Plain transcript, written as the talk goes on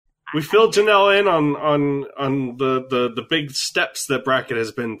We filled Janelle in on the big steps that Bracket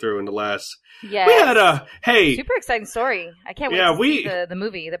has been through in the last. Yeah, we had a super exciting story. I can't wait to see the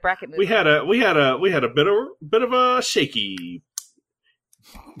movie, the Bracket movie. We had a bit of a shaky.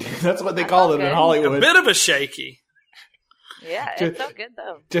 That's what they call it in Hollywood. A bit of a shaky. Yeah, it felt good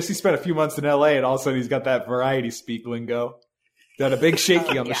though. Jesse spent a few months in LA, and all of a sudden he's got that variety speak lingo. Got a big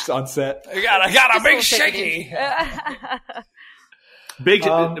shaky on set. I got a big shaky. Big,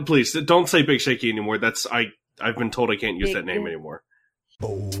 please don't say Big Shaky anymore. I've been told I can't use that name anymore.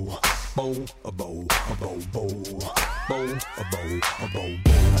 Welcome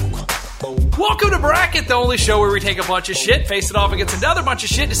to Bracket, the only show where we take a bunch of shit, face it off against another bunch of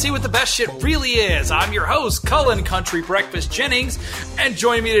shit to see what the best shit really is. I'm your host, Cullen Country Breakfast Jennings, and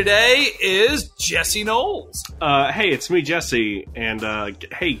joining me today is Jesse Knowles. Hey, it's me, Jesse, and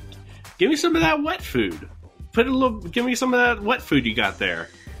hey, give me some of that wet food. Give me some of that wet food you got there.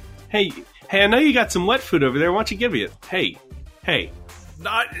 Hey, I know you got some wet food over there. Why don't you give me it? Hey.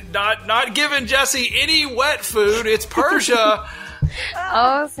 Not giving Jesse any wet food. It's Persia.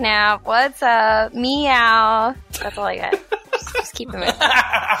 Oh, snap. What's up? Meow. That's all I got. Just keep them in.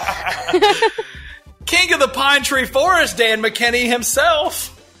 King of the Pine Tree Forest, Dan McKinney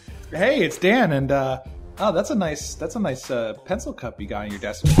himself. Hey, it's Dan, and that's a nice pencil cup you got on your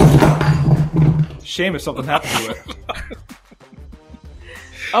desk. Shame if something happened to it.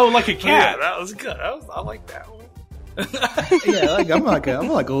 Oh, like a cat. Yeah, that was good. I like that one. Yeah, I'm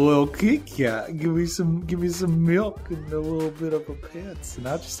like a little Kit Kat. Give me some milk and a little bit of a pants, and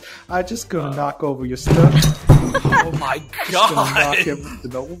I just gonna knock over your stuff. Oh my god! Knock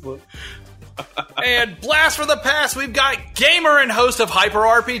everything over. And blast from the past, we've got gamer and host of Hyper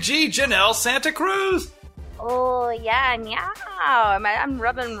RPG, Janelle Santa Cruz. Oh yeah, meow! I'm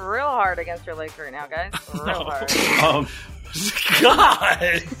rubbing real hard against your legs right now, guys. Real hard.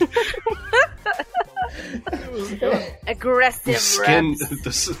 God. Aggressive skin.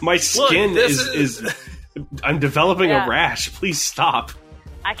 My skin is. I'm developing a rash. Please stop.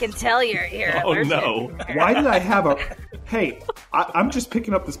 I can tell you're here. Oh no! Why did I have a? Hey, I'm just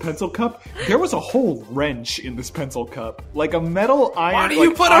picking up this pencil cup. There was a whole wrench in this pencil cup, like a metal iron. Why do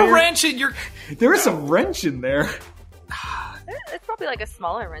you put a wrench in your? There is some wrench in there. It's probably like a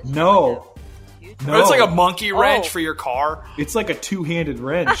smaller wrench. No. It's like a monkey wrench for your car. It's like a two-handed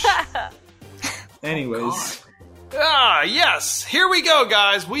wrench. Anyways. Yes. Here we go,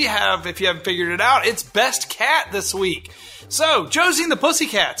 guys. We have, if you haven't figured it out, it's Best Cat this week. So, Josie and the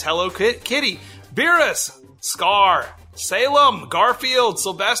Pussycats, Hello Kitty, Beerus, Scar, Salem, Garfield,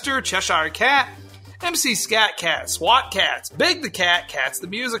 Sylvester, Cheshire Cat, MC Scat Cat, SWAT Cats, Big the Cat, Cats the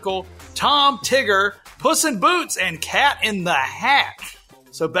Musical, Tom, Tigger, Puss in Boots, and Cat in the Hat.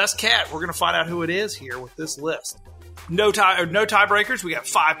 So, Best Cat, we're going to find out who it is here with this list. No tiebreakers. We got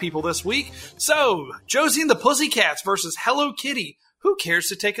 5 people this week. So, Josie and the Pussycats versus Hello Kitty. Who cares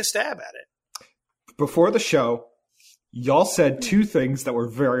to take a stab at it? Before the show, y'all said 2 things that were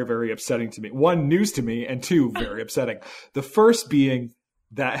very, very upsetting to me. 1, news to me, and 2, very upsetting. The first being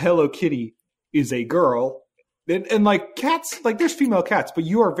that Hello Kitty is a girl. And like cats, like there's female cats, but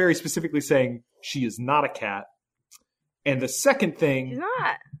you are very specifically saying she is not a cat. And the second thing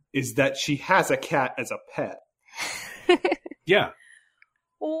is that she has a cat as a pet. Yeah.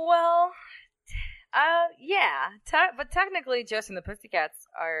 Well, yeah. But technically, Josie and the Pussycats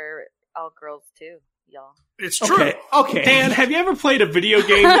are all girls too, y'all. It's true. Okay. Dan, have you ever played a video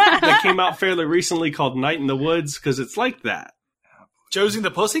game that came out fairly recently called Night in the Woods? Because it's like that. Josie and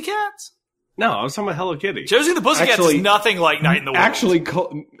the Pussycats? No, I was talking about Hello Kitty. Josie and the Pussycats is nothing like Night in the Woods.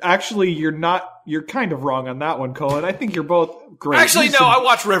 Actually, you're kind of wrong on that one, Colin. I think you're both great. Actually, no, I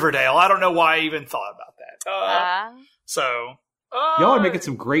watched Riverdale. I don't know why I even thought about that. Y'all are making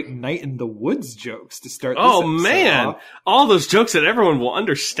some great Night in the Woods jokes to start this Oh, episode man. off. All those jokes that everyone will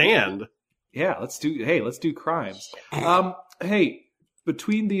understand. Yeah, let's do crimes. Hey,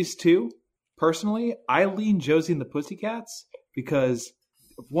 between these two, personally, I lean Josie and the Pussycats because,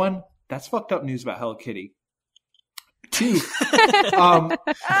 1, that's fucked up news about Hello Kitty. 2, I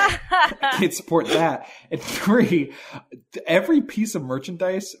can't support that. And 3, every piece of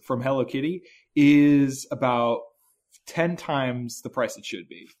merchandise from Hello Kitty is about 10 times the price it should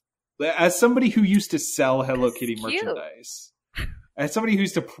be. As somebody who used to sell Hello Kitty merchandise, as somebody who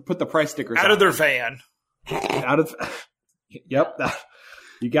used to put the price stickers out of their van, yep,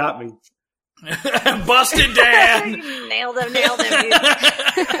 you got me. Busted Dan. Nailed him.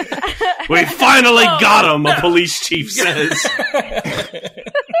 We finally got him, a police chief says.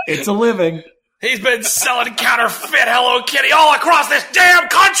 It's a living. He's been selling counterfeit Hello Kitty all across this damn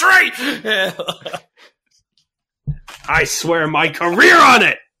country. I swear my career on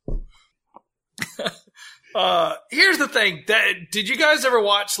it. Here's the thing. Did you guys ever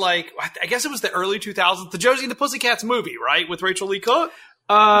watch, like, I guess it was the early 2000s, the Josie and the Pussycats movie, right? With Rachel Lee Cook?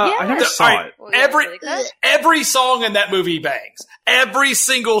 I never saw it. Well, yeah, Every song in that movie bangs. Every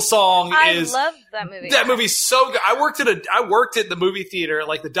single song I is. love that movie. That movie's so good. I worked at the movie theater,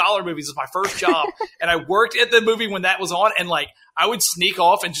 like the Dollar Movies was my first job, and I worked at the movie when that was on, and like I would sneak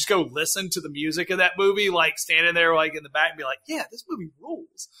off and just go listen to the music of that movie, like standing there like in the back and be like, "Yeah, this movie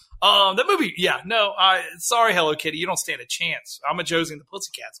rules." That movie, sorry, Hello Kitty, you don't stand a chance. I'm a Josie and the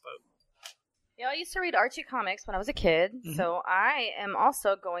Pussycats vote. Yeah, I used to read Archie comics when I was a kid, so I am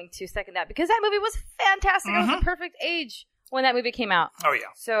also going to second that because that movie was fantastic. I was the perfect age when that movie came out. Oh yeah.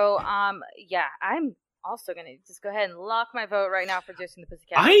 So, I'm also going to just go ahead and lock my vote right now for Josie and the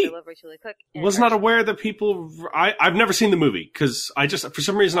Pussycats. I love Rachel Lee Cook. Was not aware that people. I've never seen the movie because I just for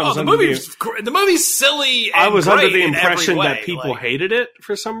some reason I was the under movie's silly. And I was under the great in every impression way, that people hated it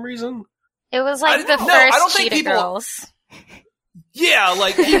for some reason. It was like the I don't first think Cheetah people- Girls. Yeah,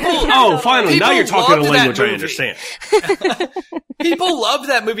 like people. Oh, finally! Now People you're talking a loved language that I movie. understand. People loved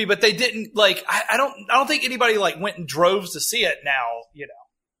that movie, but they didn't like. I don't think anybody like went in droves to see it. Now,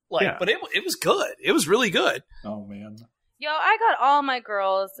 Yeah. but it was good. It was really good. Oh man. Yo, I got all my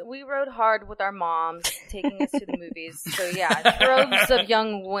girls. We rode hard with our moms, taking us to the movies. So yeah, droves of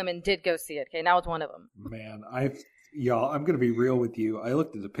young women did go see it. Okay, now it's one of them. Man, I'm gonna be real with you. I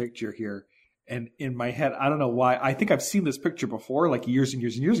looked at the picture here, and in my head, I don't know why. I think I've seen this picture before, like years and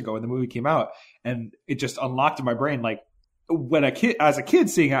years and years ago when the movie came out, and it just unlocked in my brain. Like when as a kid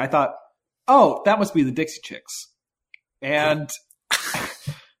seeing it, I thought, "Oh, that must be the Dixie Chicks," and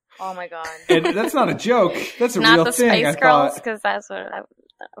Oh my god! and that's not a joke. That's a Not real the thing. Spice I Girls, thought. because that's what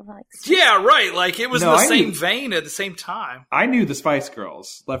I'm like. Yeah, right. Like it was No, the I same knew- vein at the same time. I knew the Spice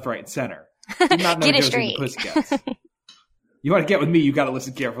Girls, left, right, and center. Did not know Get it Josie and the straight. Pussycats. You want to get with me, you got to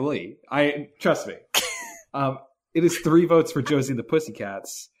listen carefully. Trust me. It is 3 votes for Josie and the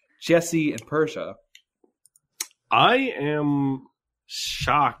Pussycats, Jesse and Persia. I am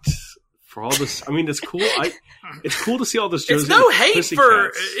shocked for all this. I mean, it's cool. It's cool to see all this. Josie It's no and the hate Pussycats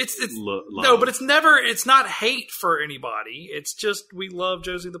for it's love. no, but it's not hate for anybody. It's just we love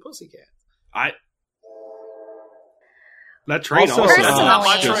Josie the Pussycat. That train Also, also, Personally- loves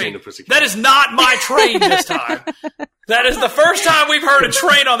my Josie train. and the Pussycats. That is not my train this time. That is the first time we've heard a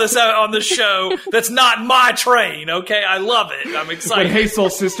train on this show. That's not my train. Okay, I love it. I'm When excited.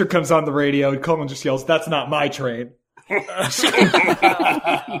 Hazel's sister comes on the radio, Coleman just yells, "That's not my train."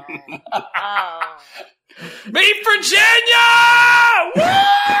 Oh. Meet Virginia!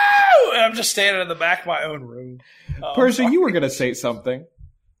 Woo! And I'm just standing in the back of my own room. Persia, you were going to say something.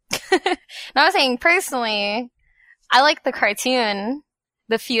 No, I was saying personally, I like the cartoon.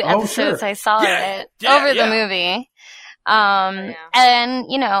 The few Oh, episodes sure. I saw Yeah, it yeah, over yeah. the movie. Yeah. And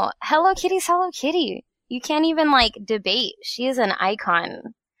Hello Kitty's Hello Kitty. You can't even debate. She is an icon.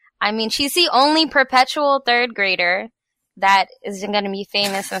 I mean, she's the only perpetual 3rd grader that is going to be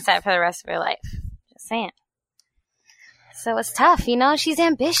famous and set for the rest of her life. Just saying. So it's tough, she's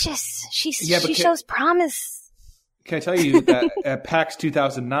ambitious. She but shows promise. Can I tell you that at PAX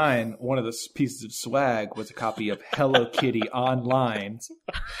 2009, one of the pieces of swag was a copy of Hello Kitty Online,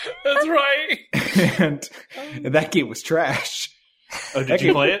 That's right. and that game was trash. Oh, did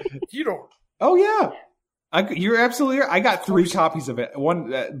you play it? You don't. Oh yeah, you're absolutely right. I got 3 copies of it.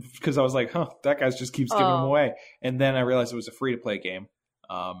 One because I was like, "Huh, that guy just keeps giving them away," and then I realized it was a free-to-play game.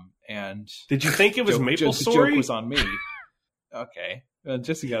 And Did you think it was Maple the Story? joke was on me. Okay,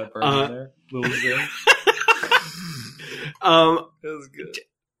 Jesse got a bird in there. Little zing. That was good.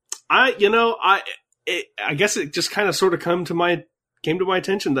 I guess it just kind of sort of came to my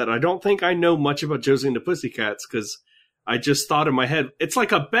attention that I don't think I know much about Josie and the Pussycats because I just thought in my head it's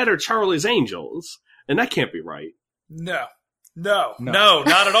like a better Charlie's Angels, and that can't be right. No, not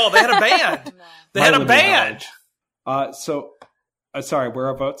at all. They had a band. They had a limited band. knowledge. Sorry, where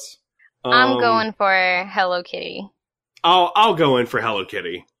are votes? I'm going for Hello Kitty. I'll go in for Hello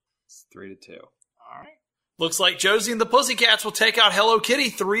Kitty. It's 3-2. All right. Looks like Josie and the Pussycats will take out Hello Kitty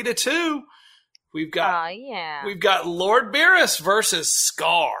 3-2. We've got Lord Beerus versus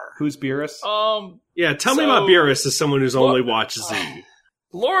Scar. Who's Beerus? Yeah, tell me about Beerus as someone who's only watched Z.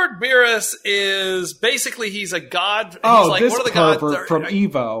 Lord Beerus is basically he's a god. He's Oh, like this one of the pervert gods from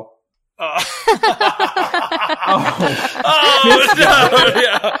Evo. Oh This no,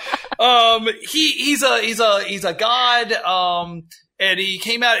 yeah. He's a god. And he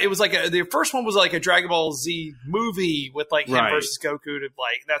came out. It was like the first one was like a Dragon Ball Z movie with him Right. versus Goku. To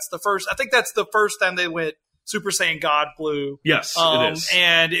that's the first. I think that's the first time they went Super Saiyan God Blue. Yes, it is.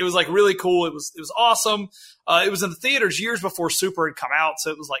 And it was really cool. It was awesome. It was in the theaters years before Super had come out,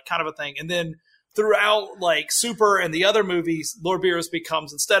 so it was kind of a thing. And then throughout like Super and the other movies, Lord Beerus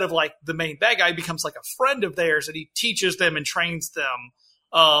becomes, instead of like the main bad guy, he becomes like a friend of theirs, and he teaches them and trains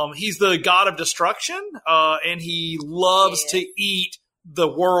them. He's the god of destruction, and he loves to eat the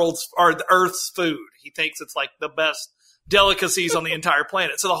Earth's food. He thinks it's like the best delicacies on the entire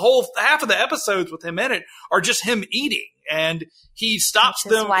planet. So the whole half of the episodes with him in it are just him eating, and he stops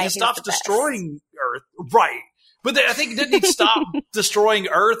them. He stops destroying Earth, right? But I think didn't he stop destroying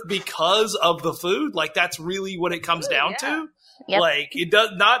Earth because of the food? Like that's really what it comes down to. Yep. Like it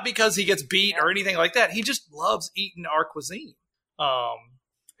does not because he gets beat or anything like that. He just loves eating our cuisine.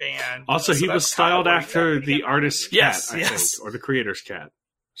 And also, he was styled after the artist's cat, I think, or the creator's cat,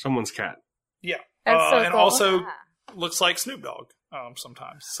 someone's cat. Yeah, That's so and cool. also looks like Snoop Dogg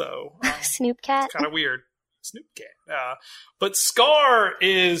sometimes. So Snoop Cat. kind of weird, Snoop Cat. But Scar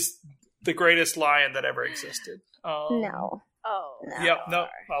is the greatest lion that ever existed. No. Oh. No. Yep. No,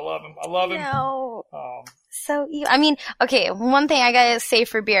 I love him. I love him. No. So evil. I mean, okay, one thing I gotta say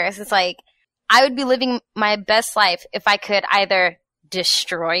for Beerus is like, I would be living my best life if I could either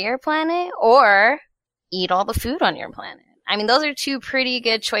destroy your planet or eat all the food on your planet. I mean, those are two pretty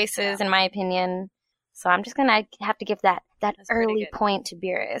good choices in my opinion. So I'm just gonna have to give that early point to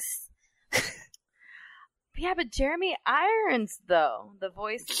Beerus. Yeah, but Jeremy Irons, though, the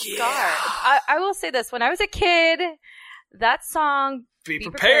voice of Scar. I will say this. When I was a kid, that song, Be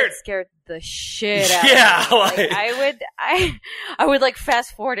prepared. scared the shit out Yeah, of me. like- I would like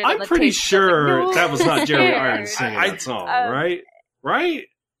fast forward it on I'm the pretty tape. sure Like, that was not Jeremy scared. Irons singing that song, right?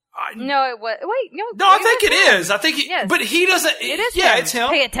 No, it was. Wait, no. No, I think it is. I think, Yes. but he doesn't. It is Yeah, him. it's him.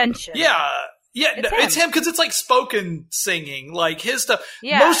 Pay attention. Yeah. Yeah, It's it's him because it's like spoken singing, like his stuff.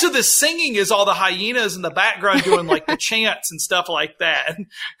 Yeah. Most of the singing is all the hyenas in the background doing like the chants and stuff like that,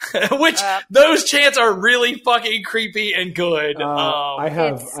 which those chants are really fucking creepy and good. I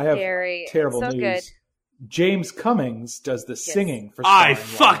have scary. terrible It's so news. good. James Cummings does the singing for I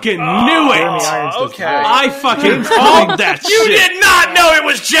Scar. fucking knew Jeremy it! Irons does okay. the voice. I fucking called that You shit! did not know it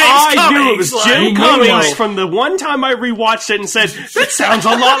was James I Cummings. knew it was like- Jim No. Cummings from the one time I rewatched it and said, that sounds a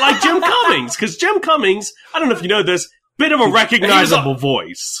lot like Jim Cummings. Because Jim Cummings, I don't know if you know this, bit of a recognizable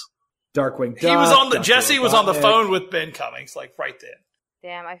voice. Darkwing Duck. He was on the Dr. Jesse was on the Robotnik. phone with Ben Cummings, like right then.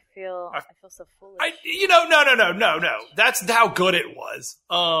 Damn, I feel so foolish. No. That's how good it was.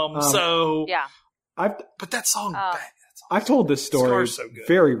 So yeah. but that song, I've told this story Scar's so good.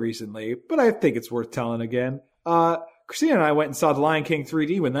 very recently, but I think it's worth telling again. Christina and I went and saw The Lion King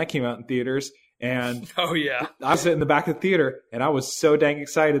 3D when that came out in theaters, and oh yeah, I was sitting in the back of the theater, and I was so dang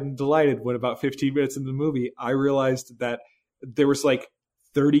excited and delighted when about 15 minutes into the movie, I realized that there was like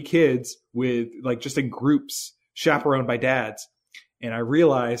 30 kids with like just in groups chaperoned by dads, and I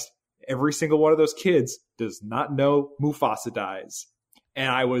realized every single one of those kids does not know Mufasa dies, and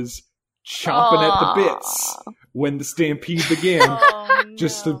I was chomping at the bits when the stampede began,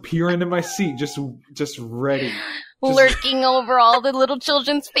 just appearing in my seat, just ready. Lurking over all the little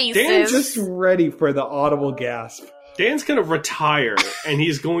children's faces. Dan Just ready for the audible gasp. Dan's going to retire, and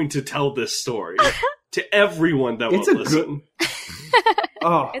he's going to tell this story to everyone that It's will a listen.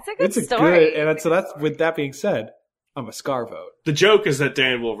 Oh, It's a good story. and so that's with that being said, I'm a Scar vote. The joke is that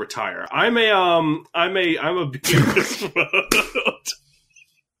Dan will retire. I'm a Beerus vote.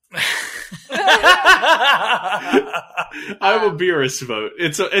 I'm a Beerus vote.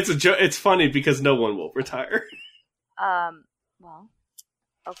 It's a joke. It's funny because no one will retire. Well,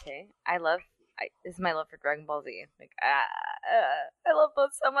 okay. This is my love for Dragon Ball Z. Like, I love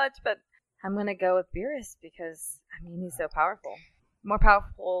both so much, but I'm gonna go with Beerus because he's so powerful, more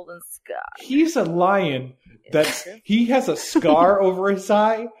powerful than Scar. He's a lion he has a scar over his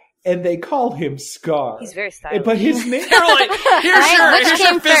eye, and they call him Scar. He's very stylish. But his name, they're like, here's your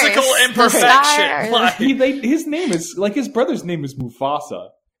came physical first? imperfection. The Like, his name is like his brother's name is Mufasa,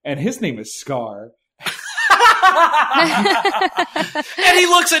 and his name is Scar. and he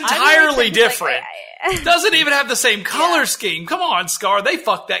looks entirely different. Like, Doesn't even have the same color scheme. Come on, Scar. They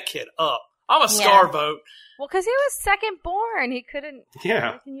fucked that kid up. I'm a Scar vote. well, because he was second born, he couldn't. Yeah,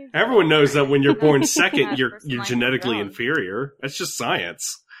 How can you- everyone knows that when you're born second, you're First line genetically grown. inferior. That's just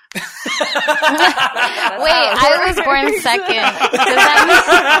science. Wait, I was born second. Does that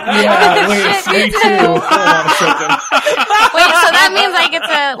mean... Me too. Hold on a second. Wait, so that means I get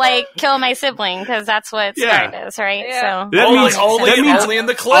to like kill my sibling because that's what Scar Yeah. does, right? Yeah. So That means only in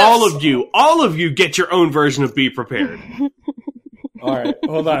the clips. all of you get your own version of Be Prepared. All right,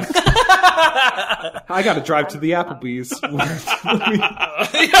 hold on. I got to drive to the Applebee's. You're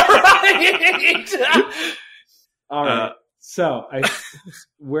right. All right. So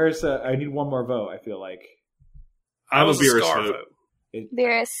I need one more vote. I feel like I'm a was a Beerus Scar vote. vote.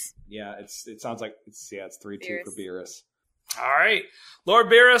 Beerus. Yeah, it sounds like it's 3-2 for Beerus. All right. Lord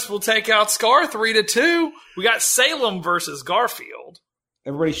Beerus will take out Scar 3-2. We got Salem versus Garfield.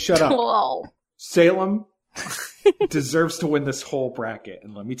 Everybody shut up. Whoa. Salem deserves to win this whole bracket,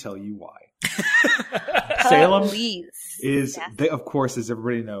 and let me tell you why. Salem Please. is, of course, as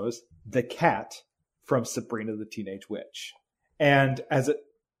everybody knows, the cat from Sabrina the Teenage Witch. And as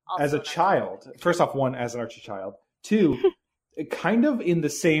a child, first off, one, as an Archie child, two, kind of in the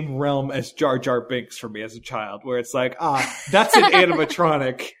same realm as Jar Jar Binks for me as a child, where it's like, that's an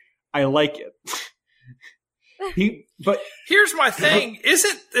animatronic. I like it. But here's my thing: is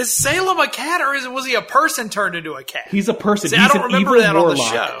Salem a cat, or was he a person turned into a cat? He's a person. See, he's I don't an remember evil that on the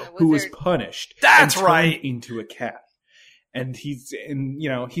warlock show. who was punished. That's and right. turned into a cat. And he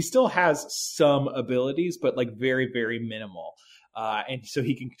still has some abilities, but like very, very minimal. And so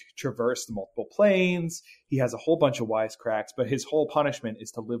he can traverse the multiple planes. He has a whole bunch of wisecracks, but his whole punishment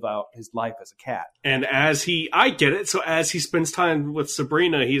is to live out his life as a cat. And I get it. So as he spends time with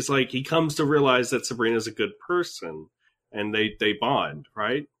Sabrina, he comes to realize that Sabrina's a good person, and they bond,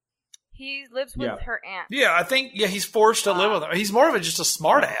 right? He lives with her aunt. Yeah, I think he's forced to live with her. He's more of just a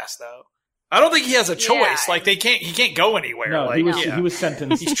smart ass, though. I don't think he has a choice. Yeah. Like he can't go anywhere. No, like, he was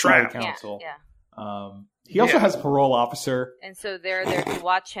sentenced He's by trapped. the council. Yeah. He also has a parole officer. And so they're there to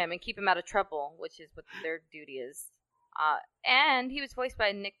watch him and keep him out of trouble, which is what their duty is. And he was voiced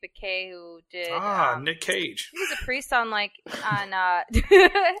by Nick McKay, who did Nick Cage. He was a priest on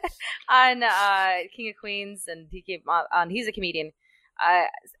King of Queens, and he came on. He's a comedian. I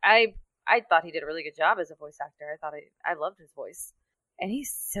thought he did a really good job as a voice actor. I loved his voice, and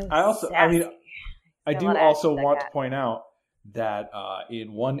he's so. I do also want to point out that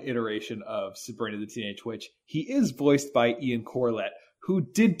in one iteration of Sabrina the Teenage Witch, he is voiced by Ian Corlett, who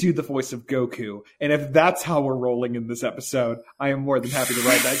did do the voice of Goku. And if that's how we're rolling in this episode, I am more than happy to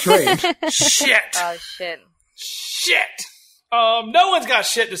ride that train. Shit. Oh, shit. No one's got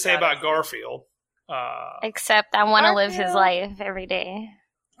shit to say about Garfield. Except I want to live his life every day.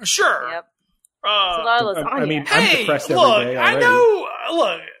 Sure. Yep. It's a lot of lasagna. I mean, hey, I'm depressed look, every day already. I know.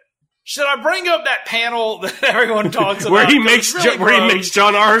 Look, should I bring up that panel that everyone talks about? where he makes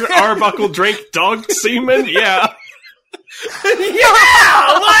John Arbuckle drink dog semen? Yeah.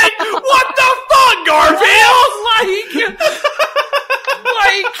 Yeah, like what the fuck, Garfield?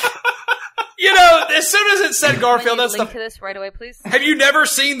 Like, as soon as it said Garfield, that's link to this right away, please. Have you never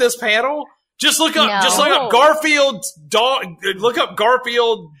seen this panel? Just look up. No. Just look up Garfield dog. Look up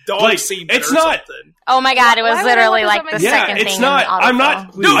Garfield dog semen. It's or not. Something. Oh my god, it was Why would I literally look like this the up? second it's thing. not. In the I'm not.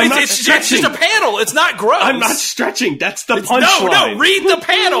 article. No, I'm it's just a panel. It's not gross. I'm not stretching. That's the No, punchline. read the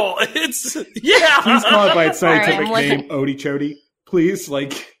panel. It's Please call it by its scientific All right, I'm name, Odeechody. Please,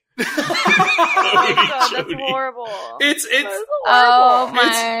 like... Oh, God, that's horrible. It's That's horrible. Oh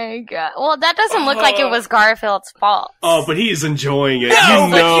my god. Well, that doesn't look like it was Garfield's fault. Oh, but he's enjoying it. No,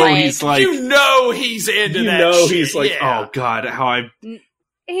 you know, like- he's like. he's into You that. know, shit. he's like. Yeah. Oh God, how I.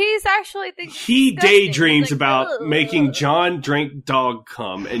 He's actually He disgusting. daydreams He's like, about "Ugh." making John drink dog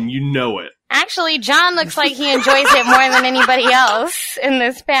cum, and you know it. Actually, John looks like he enjoys it more than anybody else in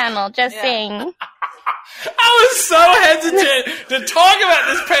this panel. Just saying. I was so hesitant to talk about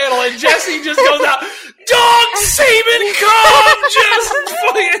this panel, and Jesse just goes out, dog semen cum, just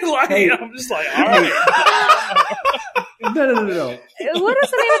fucking like, Hey. I'm just like, all right. No. What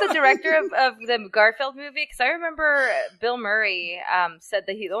is the name of the director of the Garfield movie? Because I remember Bill Murray said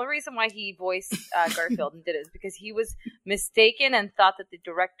that the only reason why he voiced Garfield and did it is because he was mistaken and thought that the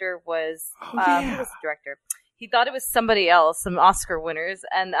director was who was the director? He thought it was somebody else, some Oscar winners,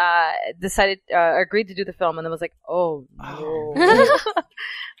 and agreed to do the film, and then was like, "Oh no."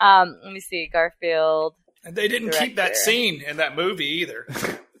 Let me see, Garfield. And they didn't keep that Director. scene in that movie either.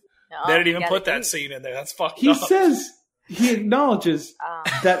 No, They didn't even yeah, put they that didn't. scene in there. That's fucked He up. says, he acknowledges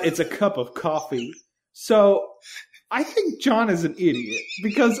that it's a cup of coffee. So, I think John is an idiot,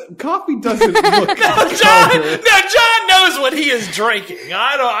 because coffee doesn't look No, like John knows what he is drinking.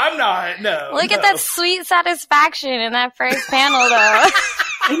 I'm not, no. Look at that sweet satisfaction in that first panel, though.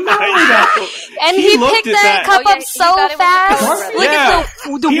 And not only that, And He he looked picked at that that. cup Oh, yeah, up he so thought it was a fast. Coke, Look yeah.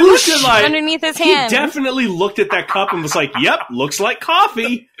 at the He whoosh looked at, like- underneath his He hand. definitely looked at that cup and was like, "Yep, looks like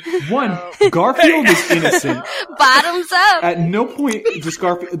coffee." one, Garfield is innocent. Bottoms up. At no point does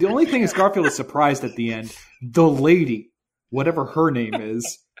Garfield... The only thing is Garfield is surprised at the end. The lady, whatever her name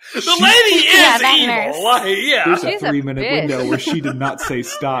is... The lady Yeah, is that evil. nurse. Like, yeah. There's She's a a 3-minute bitch. window where she did not say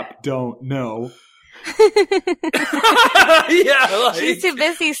stop, don't, no. Yeah, like, She's too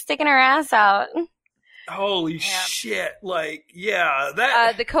busy sticking her ass out. holy shit. Like, yeah,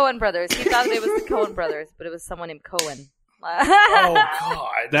 that. The Coen brothers. He thought it was the Coen brothers, but it was someone named Cohen. Oh God,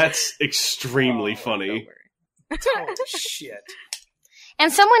 That's extremely funny. oh, shit.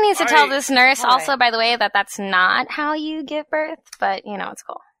 And someone needs to tell this nurse Why? also, by the way, that that's not how you give birth, but, it's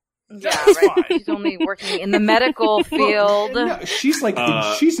cool. Yeah, That's right. fine. She's only working in the medical field. No, she's like,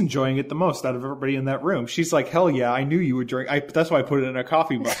 Uh, she's enjoying it the most out of everybody in that room. She's like, hell yeah, I knew you would drink. That's why I put it in a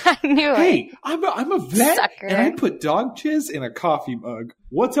coffee mug. I knew it. Hey, I'm a vet, Sucker. and I put dog jizz in a coffee mug.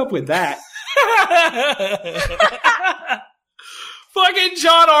 What's up with that? Fucking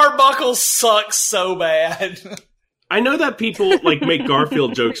John Arbuckle sucks so bad. I know that people make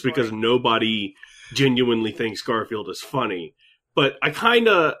Garfield jokes because nobody genuinely thinks Garfield is funny, but I kind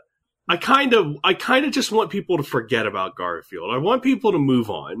of just want people to forget about Garfield. I want people to move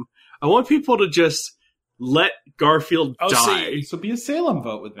on. I want people to just let Garfield Oh, die. see, So be a Salem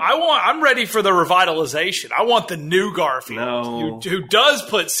vote with me. I'm ready for the revitalization. I want the new Garfield No. who does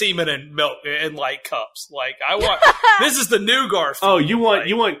put semen in milk in cups. I want this is the new Garfield. Oh, you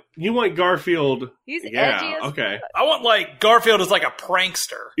want Garfield? He's edgy Yeah, as okay. I want Garfield as a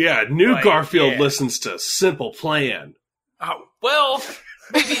prankster. Yeah, new Garfield yeah. listens to Simple Plan. Oh, well,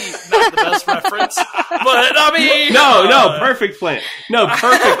 maybe not the best reference, but I mean, No, perfect plan. No,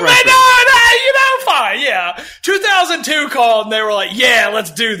 perfect no, reference. fine, yeah. 2002 called and they were like, "Yeah, let's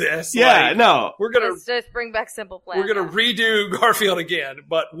do this." Yeah, no. we're gonna Let's just bring back Simple Plan. we're gonna redo Garfield again,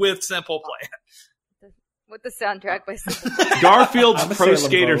 but with Simple Plan. with the soundtrack by Simple Plan. Garfield's I'm a Pro Salem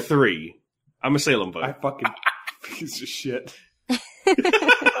Skater vote. 3. I'm a Salem vote. I fucking piece of shit.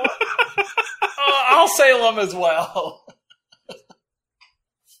 I'll Salem as well.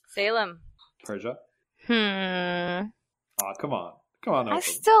 Salem. Persia. Hmm. Aw, come on. Come on, I Oprah.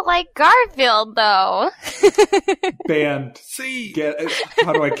 still like Garfield, though. Banned. See,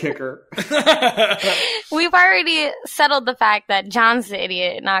 How do I kick her? We've already settled the fact that John's the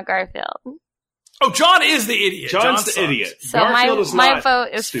idiot, not Garfield. oh, John is the idiot. John's John the sucks. idiot. So Garfield is my not vote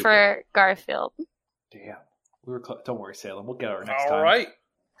is stupid. for Garfield. Damn. We were don't worry, Salem. We'll get her next time. All right.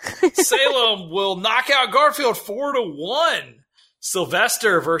 Salem will knock out Garfield 4-1.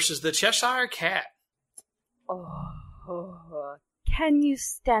 Sylvester versus the Cheshire Cat. Oh, can you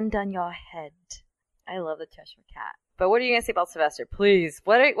stand on your head? I love the Cheshire Cat. But what are you going to say about Sylvester? Please,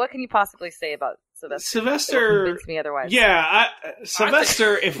 what can you possibly say about Sylvester? That will Sylvester. convince me otherwise. Yeah,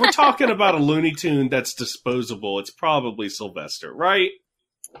 Sylvester, if we're talking about a Looney Tune that's disposable, it's probably Sylvester, right?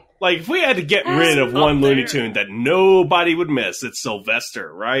 If we had to get rid of one up Looney there. Tune that nobody would miss, it's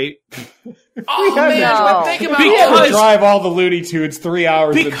Sylvester, right? Oh, had man, to- but think about We had Because- to drive all the Looney Tunes 3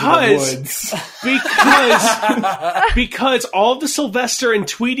 hours into the Because- woods. Because all the Sylvester and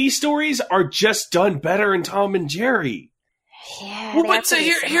Tweety stories are just done better in Tom and Jerry. Yeah, Well, they are but so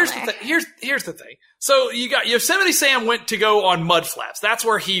pretty here's the similar. thing. Here's the thing. So you got Yosemite Sam went to go on mud flaps. That's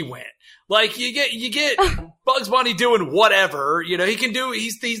where he went. You get Bugs Bunny doing whatever. He can do.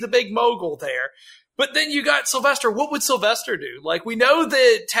 He's the big mogul there. But then you got Sylvester. What would Sylvester do? We know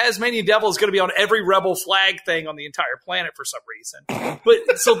that Tasmanian Devil is going to be on every rebel flag thing on the entire planet for some reason.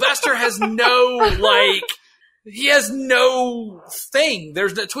 But Sylvester has no he has no thing.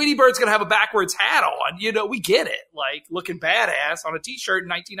 There's Tweety Bird's going to have a backwards hat on. We get it. Looking badass on a t-shirt in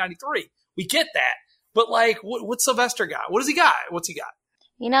 1993. We get that. But what's Sylvester got? What does he got? What's he got?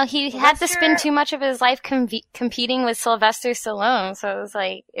 He had to spend too much of his life competing with Sylvester Stallone, so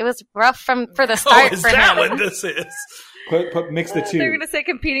it was rough for the start is for that him. what this is? Mix the two. They're going to say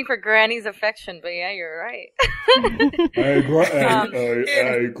competing for Granny's affection, but yeah, you're right. Hey,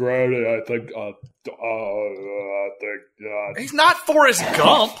 Granny, I think, He's not Forrest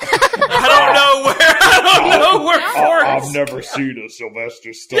Gump. I don't know where Forrest. never seen a Sylvester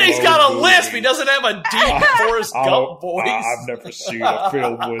Stallone. He's got a lisp. He doesn't have a deep Forrest Gump voice. I've never seen a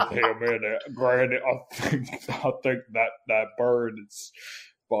film with him in it. Granny, I think that bird is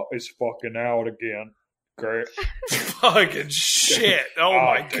fucking out again. Great. Fucking shit. Oh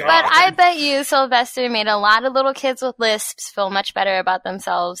my god. But I bet you Sylvester made a lot of little kids with lisps feel much better about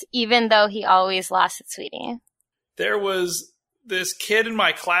themselves, even though he always lost at Sweetie. There was this kid in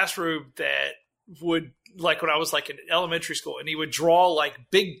my classroom that would, when I was in elementary school, and he would draw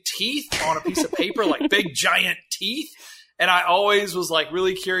big teeth on a piece of paper, big giant teeth. And I always was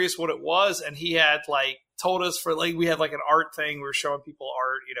really curious what it was. And he had told us we had an art thing. We were showing people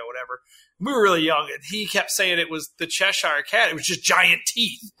art, whatever. We were really young, and he kept saying it was the Cheshire Cat. It was just giant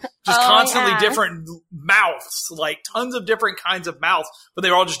teeth, just constantly different mouths, tons of different kinds of mouths, but they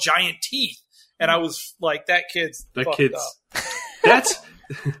were all just giant teeth. And I was that kid's fucked up. That's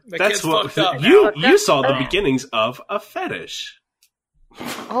That that's kid's what fucked up you now. you saw the beginnings of a fetish.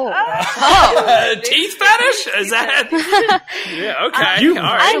 Teeth fetish? Is that? Yeah. Okay. You- all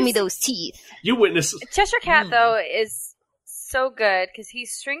right. Show me those teeth. You witnessed. Cheshire Cat, though, is so good because he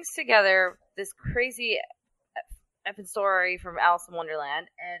strings together this crazy effing story from Alice in Wonderland,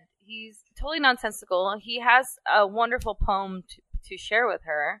 and he's totally nonsensical. He has a wonderful poem to share with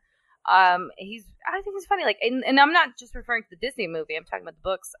her. I think he's funny. Like, and I'm not just referring to the Disney movie. I'm talking about the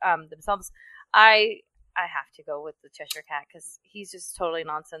books themselves. I have to go with the Cheshire Cat because he's just totally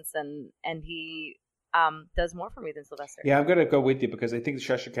nonsense, and he does more for me than Sylvester. Yeah, I'm going to go with you because I think the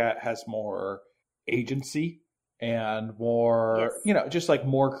Cheshire Cat has more agency and more, just like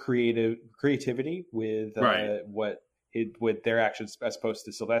more creativity with with their actions as opposed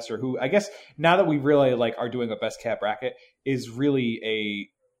to Sylvester, who I guess now that we really like are doing a best cat bracket is really a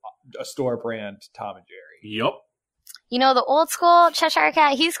store brand Tom and Jerry. Yep. The old school Cheshire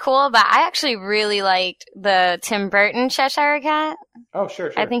Cat, he's cool, but I actually really liked the Tim Burton Cheshire Cat. Oh,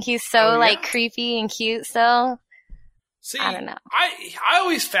 sure. I think he's so creepy and cute still. See, I don't know. I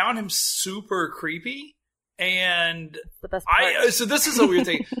always found him super creepy, and The best part. so this is a weird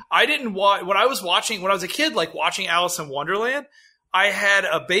thing. I didn't watch when I was a kid, like watching Alice in Wonderland. I had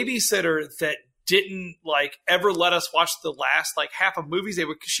a babysitter that didn't ever let us watch the last half of movies.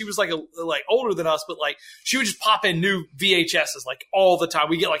 She was older than us, but she would just pop in new VHSs all the time.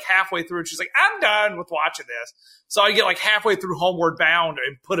 We get halfway through, and she's like, "I'm done with watching this." So I get halfway through Homeward Bound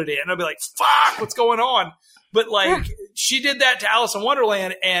and put it in. And I'd be like, "Fuck, what's going on?" But she did that to Alice in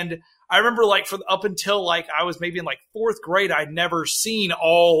Wonderland, and I remember up until I was maybe in fourth grade, I'd never seen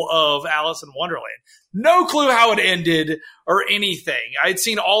all of Alice in Wonderland. No clue how it ended or anything. I'd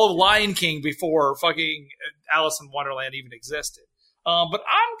seen all of Lion King before fucking Alice in Wonderland even existed. But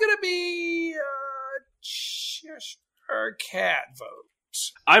I'm gonna be Cheshire Cat vote.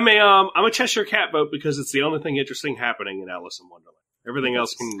 I'm a Cheshire Cat vote because it's the only thing interesting happening in Alice in Wonderland. Everything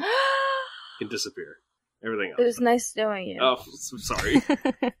else can disappear. Everything else. It was nice knowing you. Oh, so sorry.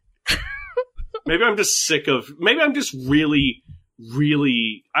 Maybe I'm just sick of. Maybe I'm just really.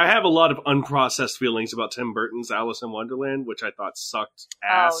 I have a lot of unprocessed feelings about Tim Burton's Alice in Wonderland, which I thought sucked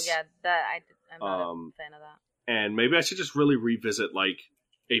ass. Oh yeah, I'm not a fan of that. And maybe I should just really revisit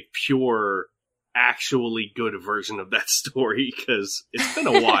a pure, actually good version of that story because it's been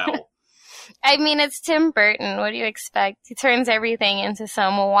a while. I mean, it's Tim Burton. What do you expect? He turns everything into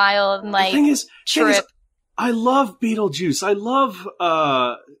some wild The thing is, trip. I love Beetlejuice. I love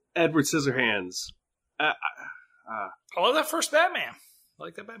Edward Scissorhands. I love that first Batman. I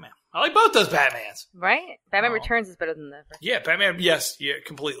like that Batman. I like both those Batmans. Right? Batman Returns is better than the first. Yeah, Batman. Yes, yeah,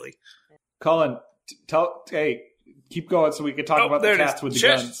 completely. Colin, keep going so we can talk about the cats with the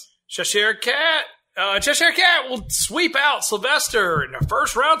guns. Cheshire Cat. Cheshire Cat will sweep out Sylvester in a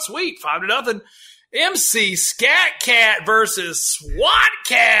first round sweep, 5-0. MC Scat Cat versus SWAT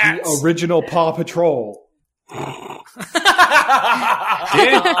Cats. The original Paw Patrol. Dan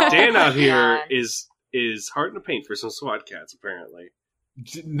out here is hard in the paint for some SWAT Cats, apparently.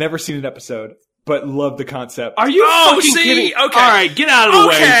 Never seen an episode, but love the concept. Are you fucking kidding? Okay. All right, get out of the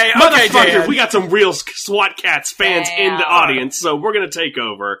way. Motherfucker, Dan. we got some real SWAT Cats fans in the audience, so we're going to take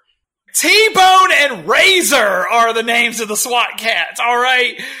over. T-Bone and Razor are the names of the SWAT Cats, all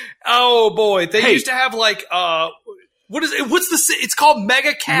right? Oh, boy. They used to have, what is it? It's called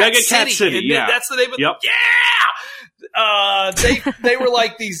Mega Cat City. Yeah. That's the name of Yep. Yeah! They were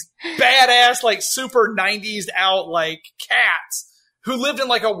these badass, super 90s out, cats who lived in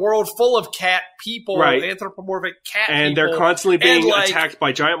a world full of cat people, right. Anthropomorphic cat and people. They're constantly being attacked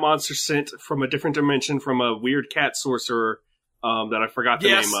by giant monsters sent from a different dimension from a weird cat sorcerer that I forgot the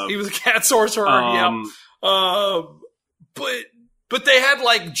name of. He was a cat sorcerer, But they had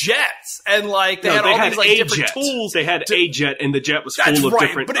jets and they had all these different tools. They had a jet and the jet was full of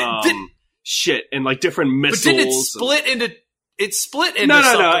different shit and different missiles. But didn't it split into? It split into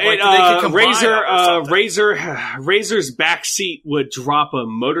something. Razor's backseat would drop a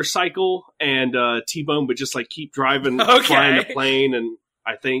motorcycle, and T-Bone would just keep driving, flying the plane. And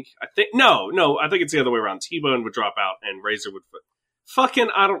I think I think it's the other way around. T-Bone would drop out, and Razor would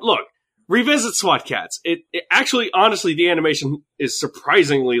look. Revisit SWAT Cats. It actually, honestly, the animation is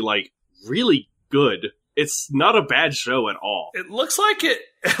surprisingly really good. It's not a bad show at all. It looks like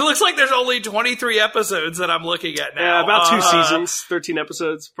there's only 23 episodes that I'm looking at now. Yeah, about 2 seasons, 13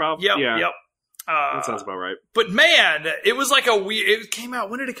 episodes, probably. Yep. That sounds about right. But man, it was it came out.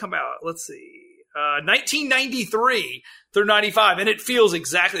 When did it come out? Let's see. 1993 through 95, and it feels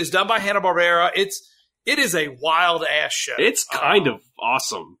exactly. It's done by Hanna-Barbera. It is a wild ass show. It's kind of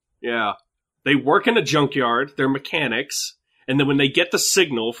awesome. Yeah, they work in a junkyard. They're mechanics, and then when they get the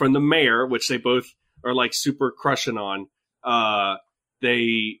signal from the mayor, which they both are super crushing on,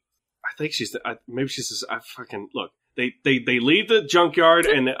 they leave the junkyard,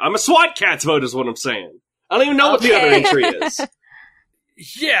 and I'm a SWAT Cats vote is what I'm saying. I don't even know what the other entry is.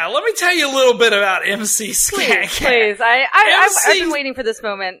 Yeah, let me tell you a little bit about MC Scat Cat. Please. I've been waiting for this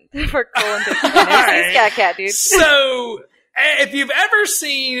moment for Colin to explain MC Scat Cat, dude. So, if you've ever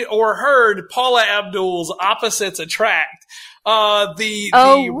seen or heard Paula Abdul's Opposites Attract,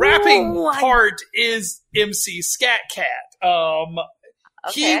 the rapping part is MC Scat Cat.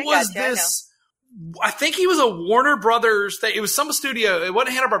 He was this. I think he was a Warner Brothers thing. It was some studio. It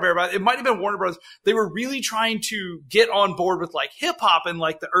wasn't Hanna-Barbera, but it might have been Warner Brothers. They were really trying to get on board with like hip hop in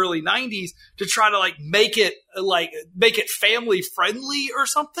like the early 90s to try to make it family friendly or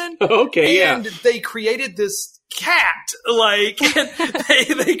something. Okay, and they created this cat. They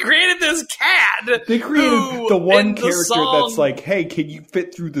created this cat. They created the one character that's like, hey, can you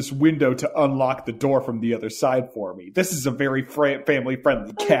fit through this window to unlock the door from the other side for me? This is a very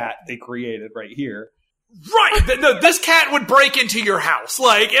family-friendly cat they created right here. Right. No, this cat would break into your house.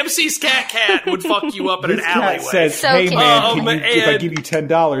 Like, MC Scat Cat would fuck you up in an alleyway. This cat says, hey man, if I give you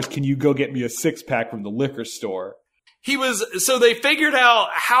 $10, can you go get me a 6-pack from the liquor store? So they figured out,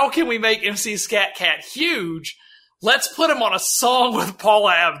 how can we make MC Scat Cat huge? Let's put him on a song with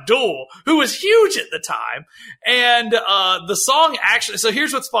Paula Abdul, who was huge at the time. And the song actually, so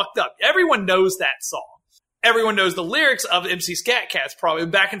here's what's fucked up. Everyone knows that song. Everyone knows the lyrics of MC Scat Cat's probably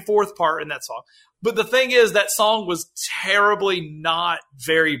back and forth part in that song. But the thing is, that song was terribly not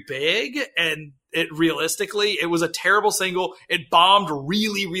very big, and it was a terrible single. It bombed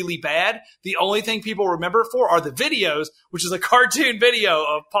really, really bad. The only thing people remember it for are the videos, which is a cartoon video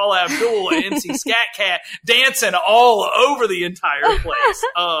of Paula Abdul and MC Scat Cat dancing all over the entire place.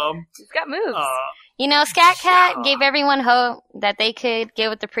 He's got moves. Scat Cat gave everyone hope that they could get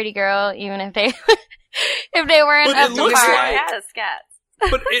with the pretty girl, even if they weren't up to par. Yeah, scat.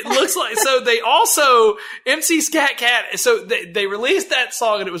 But it looks like, so they also, MC Scat Cat, so they released that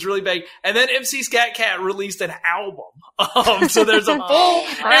song and it was really big, and then MC Scat Cat released an album. So there's a full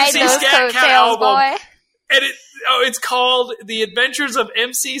MC Scat Cat album. Boy. And it's called The Adventures of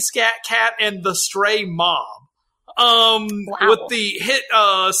MC Scat Cat and the Stray Mob. With the hit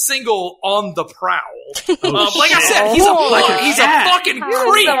single On the Prowl. Like I said, he's a fucking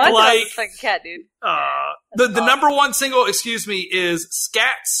creep. Like a cat, dude. The number one single, is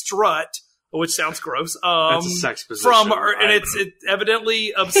Scat Strut, which sounds gross. That's a sex position. And it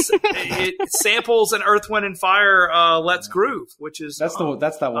evidently it samples an Earth, Wind, and Fire Let's Groove, which is that's that one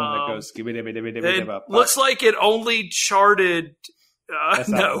that goes. It looks like it only charted.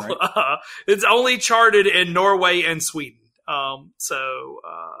 No, right? It's only charted in Norway and Sweden. So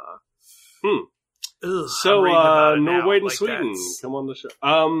Norway and Sweden, come on the show.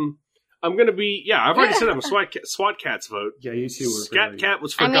 I'm gonna be. Yeah, I've already said I'm a SWAT Cat's vote. Yeah, you two were. Scat Cat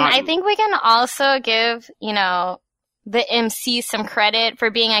was forgotten. I think we can also give the MC some credit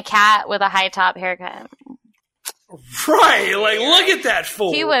for being a cat with a high top haircut. Right, look at that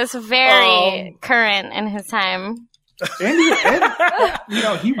fool. He was very current in his time. And he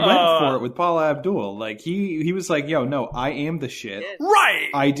went for it with Paula Abdul. Like he was like, "Yo, no, I am the shit. Right?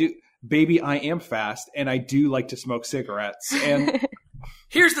 I do, baby. I am fast, and I do like to smoke cigarettes." And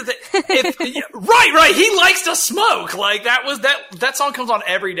here's the thing, right. He likes to smoke. Like that song comes on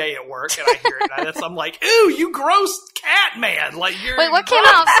every day at work, and I hear it. And I'm like, "Ooh, you gross cat man!" Like you're. Wait, what came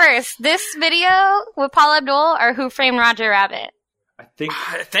out first? This video with Paula Abdul or Who Framed Roger Rabbit? I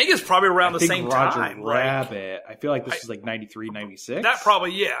think it's probably around the same time. Rabbit. I feel like this is like 93, 96. That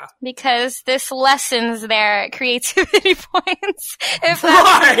probably, yeah. Because this lessens their creativity points. If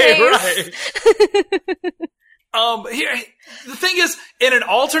right. Here, the thing is, in an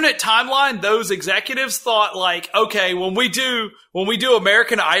alternate timeline, those executives thought okay, when we do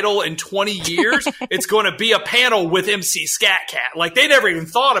American Idol in 20 years, it's going to be a panel with MC Scat Cat. Like they never even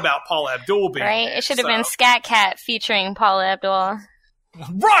thought about Paula Abdul being right. There, it should have been Scat Cat featuring Paula Abdul.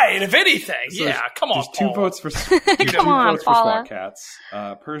 Right, if anything. So yeah, come on. There's two votes for Paula. SWAT Cats.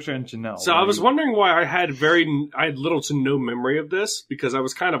 Persia and Janelle. So I was wondering why I had little to no memory of this, because I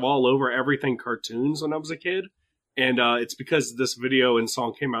was kind of all over everything cartoons when I was a kid. And it's because this video and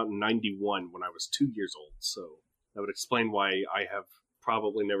song came out in 91 when I was 2 years old. So that would explain why I have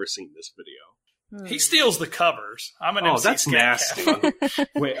probably never seen this video. He steals the covers. I'm an MC that's nasty.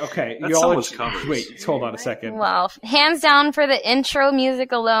 Wait, okay. That's someone's covers. Wait, hold on a second. Well, hands down for the intro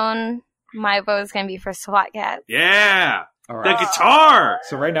music alone, my vote is going to be for SWAT Cat. Yeah! All right. The guitar!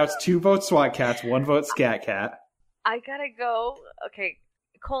 So right now it's 2 votes SWAT Cats, 1 vote Scat Cat. I gotta go. Okay,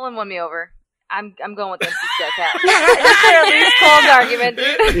 Colin won me over. I'm going with MC Scat Cat. It's Colin's argument,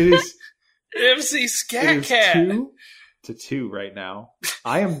 dude. It is MC Scat Cat. 2-2 right now.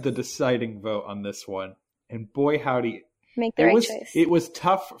 I am the deciding vote on this one, and boy howdy, Make the right choice. It was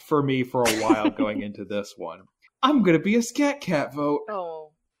tough for me for a while going into this one. I'm gonna be a Scat Cat vote.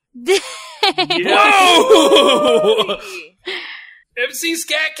 Oh. Whoa! MC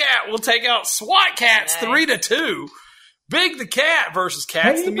Scat Cat will take out SWAT Cats Nice. 3-2. Big the Cat versus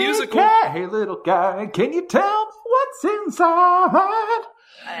Cats Hey, the big Musical. cat, hey little guy, can you tell what's inside?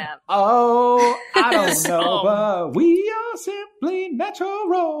 I am. Oh, I don't This know, song. but we are simply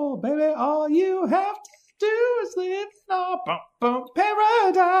natural, baby. All you have to do is live in our bump bump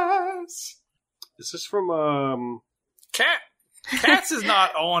paradise. Is this from Cats is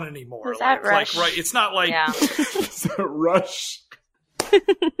not on anymore. Was that Rush? Right, it's not like Yeah. Is that Rush?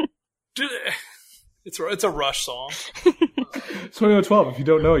 it's a Rush song. It's 2012. If you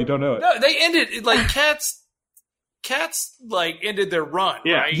don't know it, you don't know it. No, they ended like Cats like ended their run.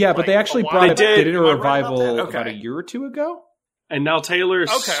 Yeah. right? Yeah, but they Like, actually a while brought it. back. They did a Am I right about revival that? about a Okay. year or two ago. And now Taylor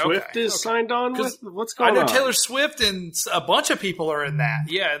Okay, Swift okay, is okay. signed on 'Cause with? What's I going know on? Taylor Swift and a bunch of people are in that.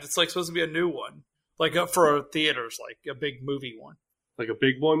 Yeah, it's like supposed to be a new one, like for theaters, like a big movie one, Like a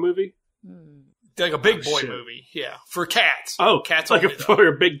big boy movie? like a big Oh, boy shit. movie. Yeah, for cats. Oh, Cats like only, a, though. for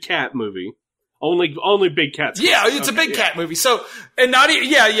a big cat movie. Only big cats. Yeah, it's a Okay, big yeah. cat movie. So, and not even,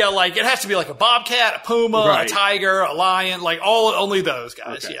 yeah, like it has to be like a bobcat, a puma, Right. a tiger, a lion, like only those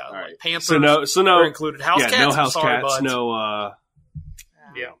guys. Okay, Yeah, all like right. panthers. So no, are included. House yeah, cats. no I'm house sorry, cats, buds. no.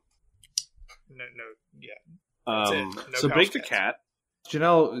 Yeah. No, yeah. That's it. No So house Big the cats. Cat.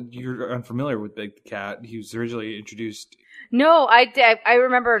 Janelle, you're unfamiliar with Big the Cat. He was originally introduced. No, I did. I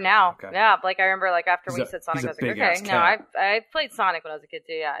remember now. Okay. Yeah, like I remember, like after He's we a- said Sonic, he's a I was like, big-ass okay, no, cat. I played Sonic when I was a kid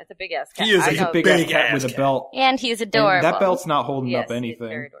too. Yeah, it's a big ass cat. He is I a He's know a big it's ass big cat ass with a cat. belt. And he's And adorable. that belt's not holding Yes, up it's anything.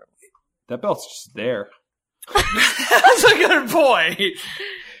 very adorable. That belt's just there. That's a good point.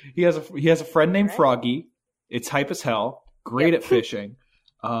 He has a friend named Right. Froggy. It's hype as hell. Great Yep. at fishing.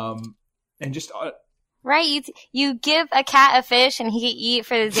 And just Right, you give a cat a fish and he can eat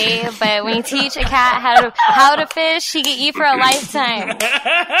for the day, but when you teach a cat how to fish, he can eat for a lifetime.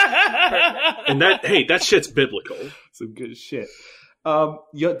 And that shit's biblical. some good shit.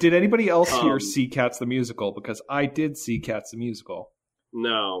 Did anybody else here Um, see Cats the Musical? Because I did see Cats the Musical.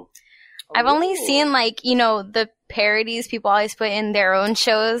 No. I've only seen the parodies people always put in their own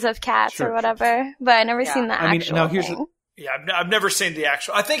shows of cats Sure. or whatever, but I never Yeah. seen the I mean, actual now here's thing. Yeah, I've never seen the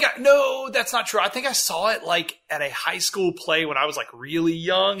actual. No, that's not true. I think I saw it like at a high school play when I was like really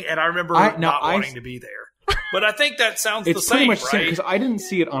young, and I remember not wanting to be there. But I think that sounds It's the pretty same, much the same right? because I didn't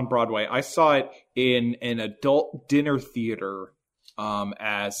see it on Broadway. I saw it in an adult dinner theater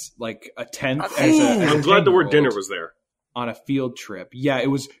as like a 10th. As a I'm glad the word 10-year-old dinner was there. on a field trip. Yeah, it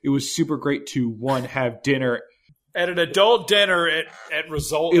was super great to have dinner. At an adult dinner at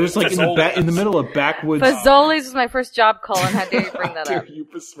Result. It was like in the middle of backwoods. Fazoli's was my first job, Colin. How dare you bring that up? You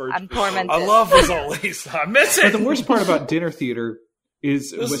besmirch I'm Fazoli. tormented. I love Rizzoli's. I miss it. But the worst part about dinner theater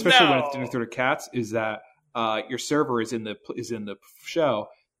is, especially when it's No. dinner theater cats, is that your server is in the show,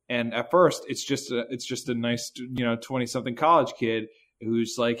 and at first it's just a nice 20-something college kid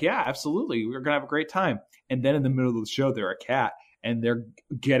who's like, yeah, absolutely, we're gonna have a great time, and then in the middle of the show they're a cat and they're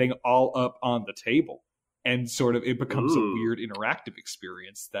getting all up on the table, and sort of it becomes a weird interactive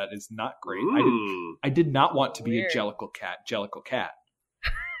experience that is not great. I did not want to be Weird. a Jellicle cat.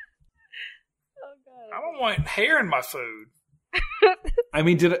 Oh, God. I don't want hair in my food. I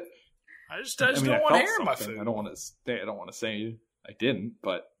mean, did it? I just I don't mean, I want felt hair in my something. food. I don't want to say I didn't,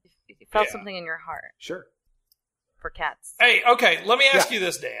 but You felt Yeah. something in your heart sure. for cats. Hey, okay, let me ask you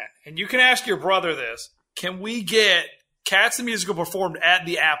this, Dan, and you can ask your brother this. Can we get Cats the Musical performed at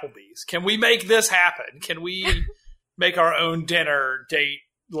the Applebee's? Can we make this happen? Can we make our own dinner date?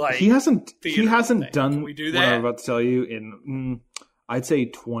 Like He hasn't theater thing? done Can we do what that? I'm about to tell you in I'd say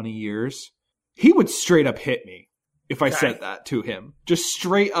 20 years. He would straight up hit me if I Okay. said that to him. Just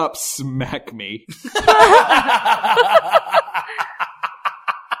straight up smack me.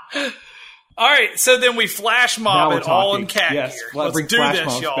 All right, so then we flash Now mob we're it all in talking. cat Yes, gear. bring Let's do Flash this,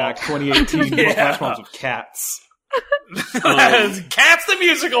 Mobs y'all. back 2018. Yeah. Flash Mobs with cats. Cats the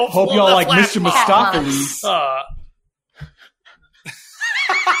Musical. Hope full y'all of like flash Mr. mob. Mistopheles.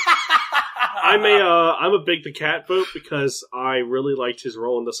 I'm a Big the Cat vote because I really liked his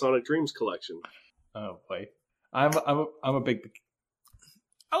role in the Sonic Dreams collection. Oh boy, I'm a big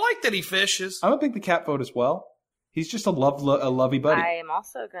I like that he fishes. I'm a big the cat vote as well. He's just a lovey buddy. I am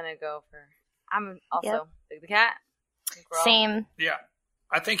also gonna go for. I'm also Yep. Big the Cat. I think we're all- Same. Yeah.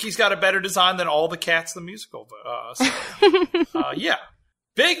 I think he's got a better design than all the Cats the Musical. Yeah.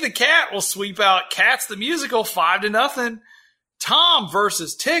 Big the Cat will sweep out Cats the Musical 5-0. Tom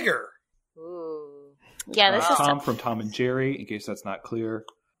versus Tigger. Ooh. Yeah, this is Tom from Tom and Jerry, in case that's not clear.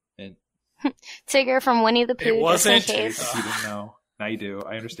 And Tigger from Winnie the Pooh. It wasn't. Just in case. You didn't know. Now you do.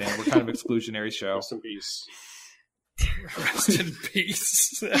 I understand. We're kind of exclusionary show. Rest in peace. Rest in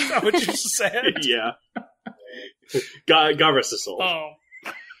peace. That's not what you said. Yeah. God rest his soul. Oh.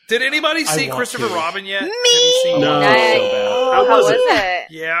 Did anybody see want Christopher to. Robin yet? Me! Have you seen No. it? Nice. so bad. Oh, How was it? it?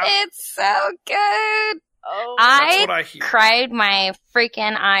 Yeah. It's so good. Oh, That's I what I hear. cried my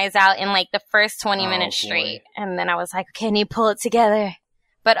freaking eyes out in like the first 20 Oh, minutes boy. straight. And then I was like, can you pull it together?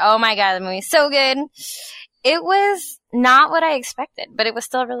 But oh my God, the movie's so good. It was not what I expected, but it was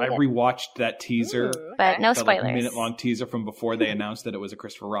still really I good. rewatched that teaser. Ooh, But okay. no That like spoilers. minute-long teaser from before they announced that it was a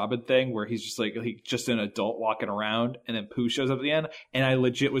Christopher Robin thing, where he's just an adult walking around, and then Pooh shows up at the end, and I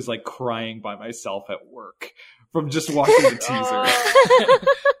legit was like crying by myself at work from just watching the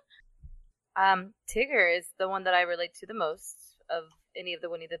teaser. Tigger is the one that I relate to the most of any of the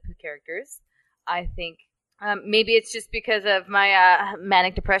Winnie the Pooh characters. I think maybe it's just because of my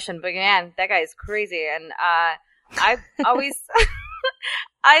manic depression, but man, that guy is crazy, and I always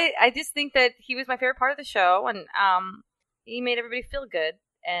I just think that he was my favorite part of the show, and he made everybody feel good.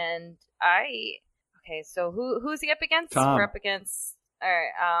 And okay, so who's he up against? Tom. We're up against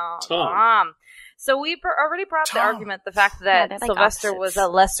Tom. Tom. So we already brought the Tom. argument, the fact Yeah, that they're like Sylvester opposites. was a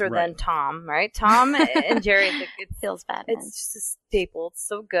lesser than Right. Tom, right? Tom and Jerry, it Feels bad. Man. it's just a staple. It's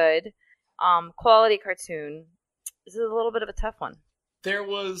so good. Quality cartoon. This is a little bit of a tough one. There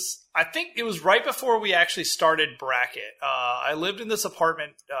was, I think it was right before we actually started Bracket. I lived in this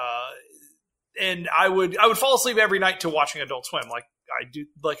apartment, and I would fall asleep every night to watching Adult Swim, like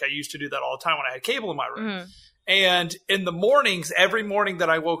I used to do that all the time when I had cable in my room. Mhm. And in the mornings, every morning that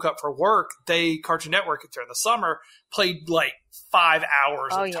I woke up for work, Cartoon Network during the summer played like 5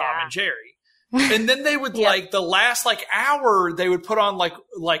 hours Oh, of Tom yeah. and Jerry. And then they would Yeah. like the last like hour they would put on like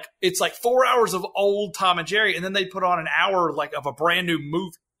it's like 4 hours of old Tom and Jerry, and then they'd put on an hour like of a brand new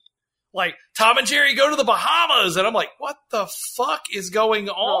movie. Like Tom and Jerry go to the Bahamas, and I'm like, what the fuck is going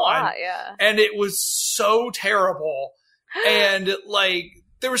A on? lot, yeah. And it was so terrible. And like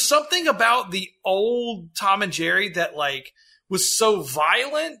there was something about the old Tom and Jerry that like was so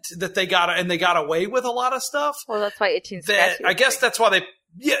violent that they got away with a lot of stuff. Well, that's why Itchy and That Scratchy. I guess that's why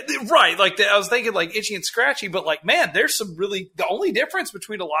right. Like I was thinking like Itchy and Scratchy, but like man, there's some really the only difference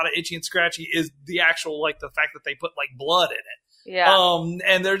between a lot of Itchy and Scratchy is the actual like the fact that they put like blood in it. Yeah.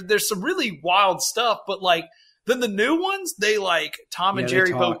 And there's some really wild stuff, but like then the new ones, they like Tom and Yeah, they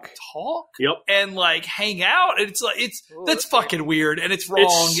Jerry both talk. talk Yep. and like hang out. And it's like Ooh, that's that's weird. fucking weird and it's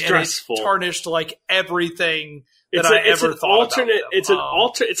wrong stressful. and it's tarnished like everything that It's, I it's ever an thought alternate. about them. It's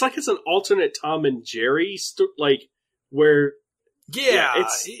an it's like it's an alternate Tom and Jerry like where Yeah,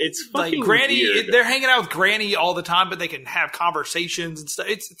 it's like fucking Granny. weird. They're hanging out with Granny all the time, but they can have conversations and stuff.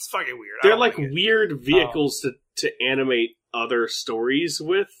 It's fucking weird. I they're don't like like it. weird vehicles to animate other stories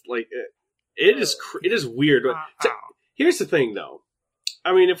with. Like it is weird. Here's the thing, though.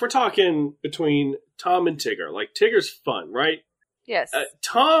 I mean, if we're talking between Tom and Tigger, like Tigger's fun, right? Yes.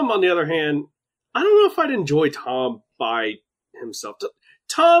 Tom, on the other hand, I don't know if I'd enjoy Tom by himself.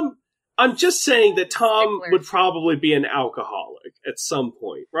 Tom, I'm just saying that Tom Stickler. would probably be an alcoholic at some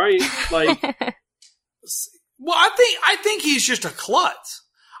point, right? Like, Well, I think he's just a klutz.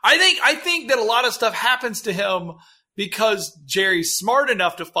 I think that a lot of stuff happens to him because Jerry's smart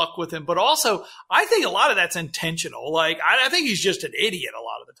enough to fuck with him, but also I think a lot of that's intentional. Like I think he's just an idiot a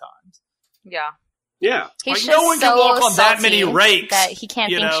lot of the times. yeah. yeah. He's Like just no one can so walk on that many salty rakes that he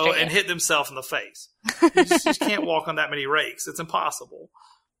can't you think know, straight. and hit himself in the face. He just can't walk on that many rakes. It's impossible.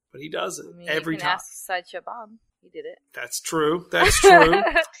 But he does it I mean, every you can time. ask Sideshow Bob. He did it. That's true. That's true.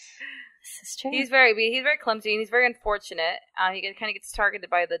 This is true. He's very clumsy and he's very unfortunate. He kind of gets targeted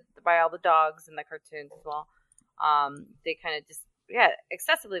by all the dogs in the cartoons as well. They kind of just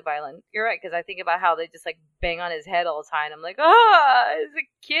excessively violent. You're right, because I think about how they just like bang on his head all the time. I'm like, it's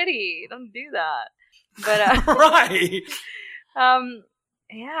a kitty. Don't do that. But Right.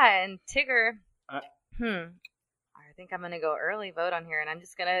 and Tigger. I think I'm gonna go early vote on here, and I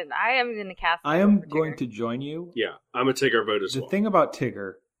am gonna cast. I am going to join you. Yeah. I'm a Tigger vote as The well. thing about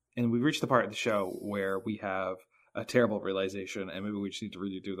Tigger, and we've reached the part of the show where we have a terrible realization, and maybe we just need to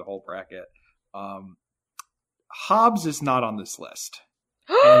redo the whole bracket. Hobbs is not on this list.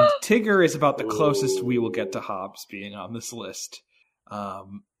 And Tigger is about the closest we will get to Hobbs being on this list.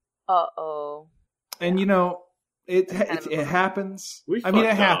 Uh-oh. And you know, it happens. We I mean, it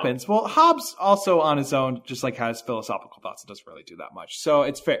fucked up. happens. Well, Hobbs also on his own just like has philosophical thoughts. It doesn't really do that much, so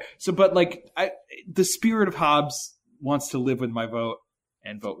it's fair. So, but like, the spirit of Hobbs wants to live with my vote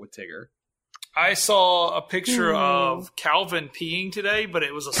and vote with Tigger. I saw a picture of Calvin peeing today, but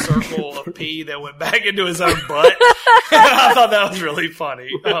it was a circle of pee that went back into his own butt. I thought that was really funny.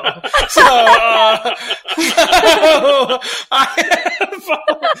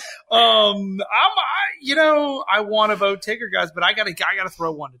 I want to vote Tigger, guys, but I gotta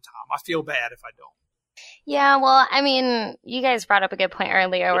throw one to Tom. I feel bad if I don't. Yeah, well, I mean, you guys brought up a good point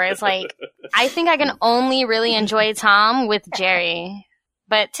earlier where it's like, I think I can only really enjoy Tom with Jerry.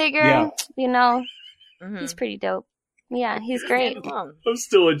 But Tigger, he's pretty dope. Yeah, he's great. I'm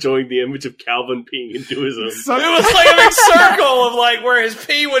still enjoying the image of Calvin peeing into his own. It was like a big circle of like where his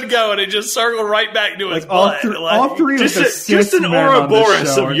pee would go, and it just circled right back into his butt. All three just of the just an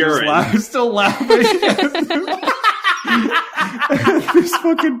Ouroboros of urine. Still laughing. This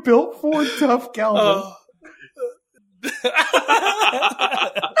fucking built Ford tough Calvin.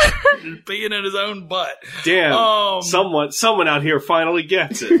 Peeing in his own butt. Damn! Someone out here finally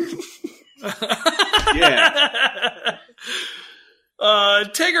gets it. Yeah.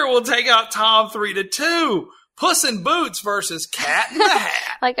 Tigger will take out Tom 3-2. Puss in Boots versus Cat in the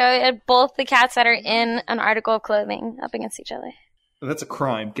Hat. Like both the cats that are in an article of clothing up against each other. That's a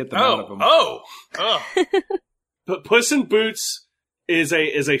crime. Get them out of them. Oh. But Puss in Boots is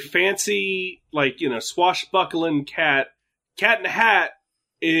a fancy, swashbuckling cat. Cat in the Hat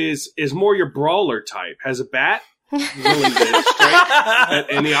is more your brawler type. Has a bat. Willing to strike at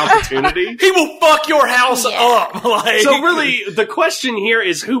any opportunity. He will fuck your house up. So really, the question here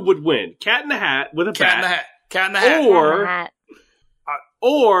is who would win? Cat in the Hat with a bat. Cat in the Hat.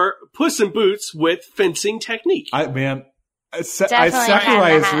 Or Puss in Boots with fencing technique.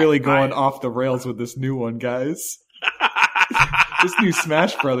 Sakurai is really going off the rails with this new one, guys. This new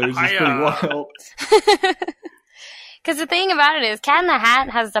Smash Brothers is pretty wild. Because the thing about it is, Cat in the Hat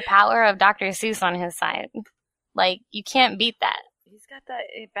has the power of Dr. Seuss on his side. Like, you can't beat that. He's got the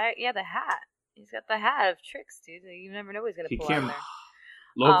hat. He's got the hat of tricks, dude. You never know what he's going to pull out there.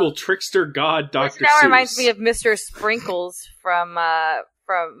 Local trickster god, Dr. Seuss. Which now reminds me of Mr. Sprinkles from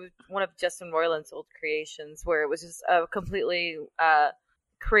one of Justin Roiland's old creations, where it was just a completely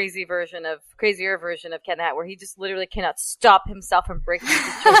crazier version of Cat in the Hat, where he just literally cannot stop himself from breaking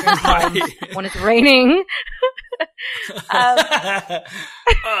into children's homes when it's raining.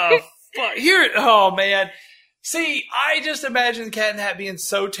 Oh man. See, I just imagine Cat in the Hat being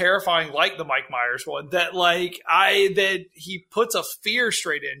so terrifying, like the Mike Myers one, that that he puts a fear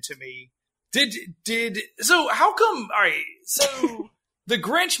straight into me. So how come? All right, so the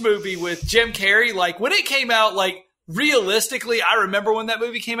Grinch movie with Jim Carrey, when it came out, realistically, I remember when that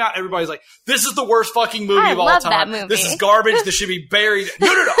movie came out, everybody's like, "This is the worst fucking movie of all time. This is garbage. This should be buried." No,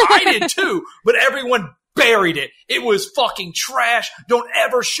 I did too, but everyone buried it. It was fucking trash. Don't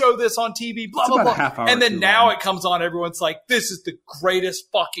ever show this on TV. Blah blah blah. And then now it comes on. Everyone's like, "This is the greatest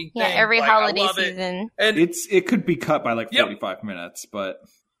fucking thing." Yeah, every holiday season. And it could be cut by 45 minutes, but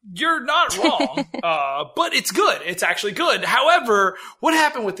you're not wrong. But it's good. It's actually good. However, what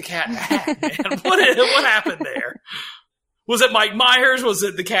happened with the Cat in the Hat, man? What happened there? Was it Mike Myers? Was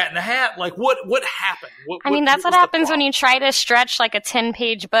it the Cat in the Hat? What happened? That's what happens when you try to stretch a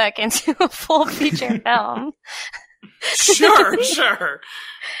 10-page book into a full feature film. Sure.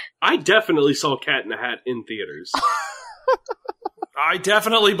 I definitely saw Cat in the Hat in theaters. I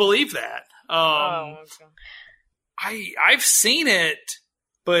definitely believe that. I've seen it,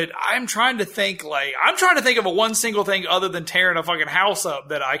 but I'm trying to think of a one single thing other than tearing a fucking house up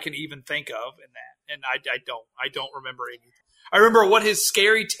that I can even think of in that. And I don't remember anything. I remember what his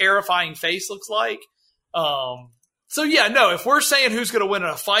scary, terrifying face looks like. If we're saying who's going to win in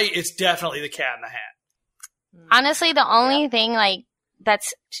a fight, it's definitely the Cat in the Hat. Honestly, the only thing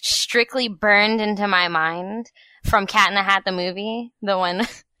that's strictly burned into my mind from Cat in the Hat, the movie, the one,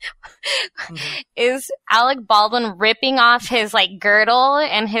 is Alec Baldwin ripping off his girdle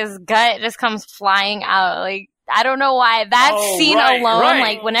and his gut just comes flying out. I don't know why. That scene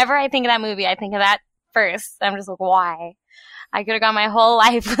alone, whenever I think of that movie, I think of that first. I'm just like, why? I could have gone my whole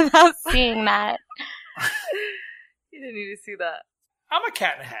life without seeing that. You didn't need to see that. I'm a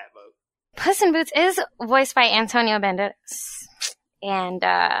Cat in the Hat vote. Puss in Boots is voiced by Antonio Banderas. And,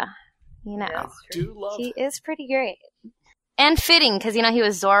 he is pretty great. And fitting, because, he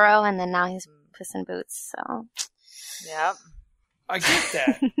was Zorro, and then now he's Puss in Boots, so. Yep. I get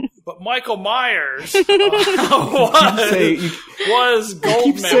that. But Michael Myers was Goldmember.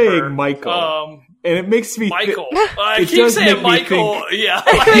 You keep saying Michael. And it makes me Michael. I keep saying Michael. Yeah.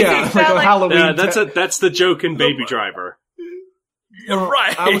 Halloween. Yeah, that's the joke in Baby Driver.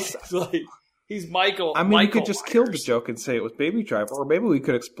 Right. He's Michael. I mean, Michael you could just kill the joke and say it was Baby Driver, or maybe we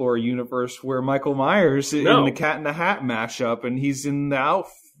could explore a universe where Michael Myers in the Cat in the Hat mashup, and he's in the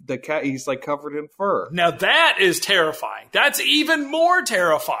the cat. He's like covered in fur. Now that is terrifying. That's even more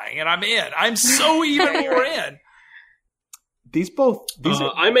terrifying, and I'm in. I'm so even more in. These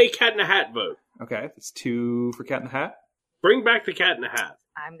are I'm a Cat in the Hat vote. okay. That's 2 for Cat in the Hat. Bring back the Cat in the Hat.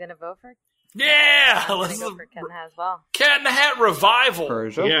 I'm gonna vote for. Yeah, I'm let's gonna go for Cat in the Hat as well. Cat in the Hat revival.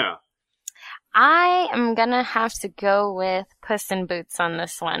 Persia. Yeah. I am gonna have to go with Puss in Boots on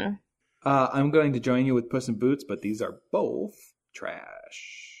this one. I'm going to join you with Puss in Boots, but these are both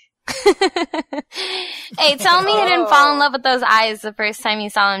trash. Hey, tell me you didn't fall in love with those eyes the first time you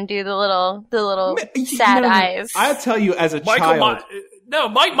saw him do the little sad eyes. I'll tell you, as a child,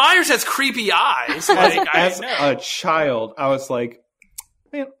 Mike Myers has creepy eyes. as a child, I was like,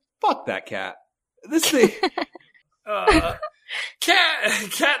 man, fuck that cat. This thing. Cat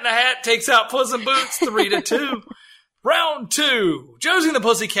in the Hat takes out Puss in Boots 3-2. Round 2. Josie and the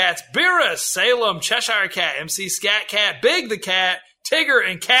Pussycats, Beerus, Salem, Cheshire Cat, MC Scat Cat, Big the Cat, Tigger,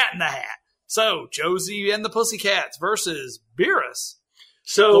 and Cat in the Hat. So, Josie and the Pussycats versus Beerus.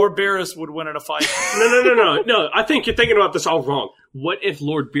 So Lord Beerus would win in a fight. No. I think you're thinking about this all wrong. What if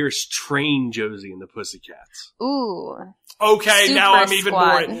Lord Beerus trained Josie and the Pussycats? Ooh. Okay, Super now I'm even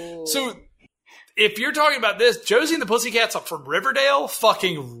squad. more. So, if you're talking about this, Josie and the Pussycats from Riverdale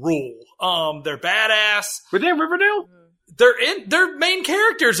fucking rule. They're badass. Were they in Riverdale? They're main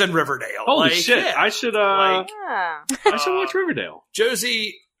characters in Riverdale. Holy Like, shit! yeah. I should Yeah. I should watch Riverdale.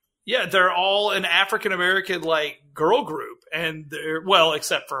 Josie, yeah, they're all an African American girl group, and they're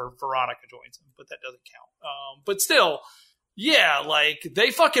except for Veronica joins them, but that doesn't count. But still, yeah,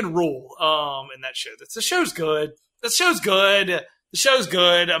 they fucking rule. In that show, the show's good. The show's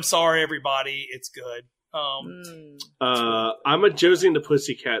good. I'm sorry, everybody. It's good. I'm a Josie and the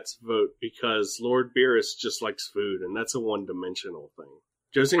Pussycats vote because Lord Beerus just likes food, and that's a one-dimensional thing.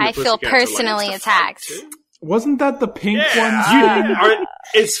 Josie and the I feel Pussycats are like, personally "It's the fight, attacked." too." Wasn't that the pink Yeah. one?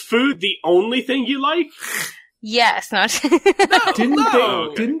 Is food the only thing you like? Yes, no.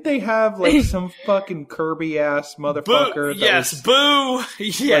 Didn't they have some fucking Kirby ass motherfucker? Boo, yes, Boo.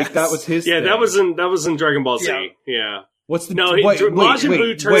 Yes, that was his. Yeah, thing. that was in Dragon Ball Z. Yeah. What's the Majin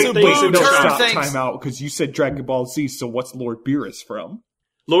Buu turns things into stop things. time out because you said Dragon Ball Z. So what's Lord Beerus from?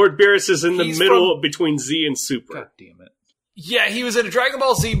 Lord Beerus is in the He's middle between Z and Super. God damn it! Yeah, he was in a Dragon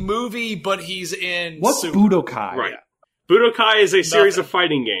Ball Z movie, but he's in What's Super. Budokai? Right. Budokai is a series Nothing. of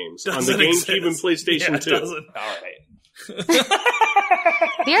fighting games on the Doesn't GameCube and exist. PlayStation Yeah, 2. doesn't. All right.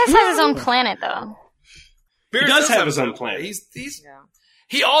 Beerus has his own planet, though. He does have his own planet. He's Yeah.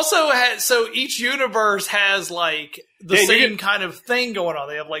 He also has, so each universe has the Dan, same kind of thing going on.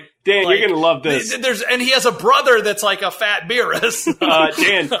 They have Dan, you're gonna love this. And he has a brother that's like a fat Beerus.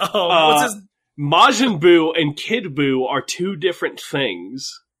 Dan, what's his? Majin Buu and Kid Buu are two different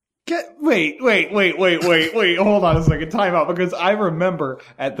things. Wait, hold on a second, time out, because I remember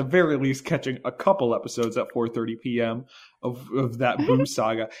at the very least catching a couple episodes at 4:30 p.m. of that Boo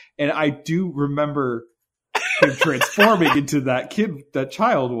saga, and I do remember him transforming into that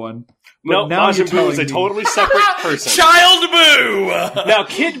child one. But No, now you're Majin Buu telling is a me- totally separate person. Child Boo! Now,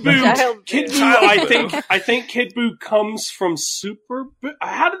 Kid Buu, Buu. I think Kid Buu comes from Super Buu.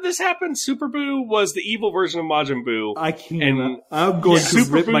 How did this happen? Super Buu was the evil version of Majin Buu. I can't. And- I'm going to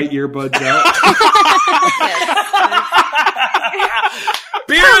Super rip Boo- my earbuds out.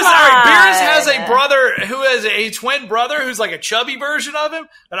 Beerus has a brother who has a twin brother who's like a chubby version of him,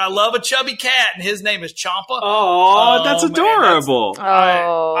 and I love a chubby cat, and his name is Champa. Oh, that's man, adorable.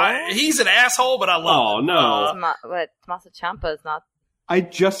 He's an asshole, but I love him. no. Tommaso Ciampa is not. I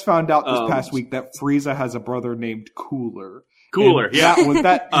just found out this past week that Frieza has a brother named Cooler. Cooler, And yeah.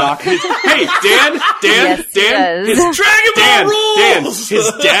 that knocked Hey, Dan, Yes, he Dan, does. Dragon Ball Dan, rules!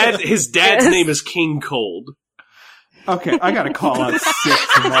 his dad's Yes. name is King Cold. Okay, I gotta call out sick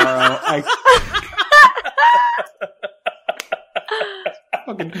tomorrow.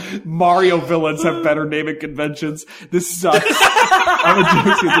 Fucking Mario villains have better naming conventions. This sucks. I'm a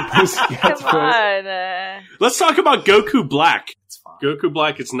Josie the Pussycats Come fan. on. Let's talk about Goku Black. Goku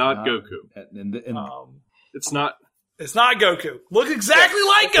Black, it's not Goku. And It's not. It's not Goku. Look exactly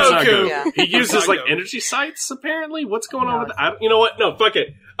like It's not Goku. Goku. Yeah. He uses not like Goku. energy sights. Apparently, what's going on with that? You know what? No, fuck it.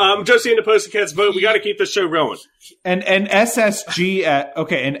 Josie and the Pussycats vote. We got to keep this show going. and SSGS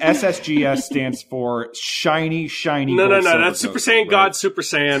stands for shiny. No, gold, silver, that's Super ghost, Saiyan right? God Super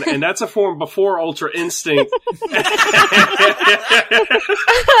Saiyan, and that's a form before Ultra Instinct.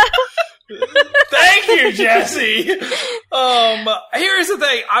 Thank you, Jesse. Here's the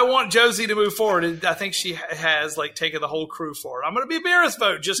thing. I want Josie to move forward, and I think she has taken the whole crew forward. I'm going to be a Beerus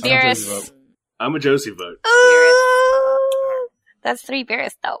vote. Just Beerus. I'm a Josie vote. Ooh. That's 3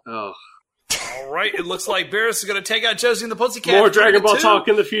 Beerus, though. Oh, All All right, it looks like Beerus is going to take out Josie and the Pussycat. More Dragon Ball 2. talk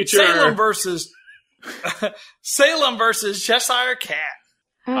in the future. Salem versus Cheshire Cat.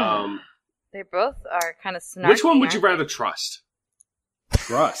 They both are kind of snarky. Which one would you aren't rather trust?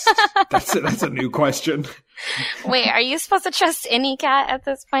 Trust. That's a new question. Wait, are you supposed to trust any cat at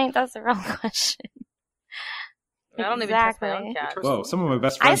this point? That's the real question. they? I don't even trust my Exactly. own cat. Whoa, some of my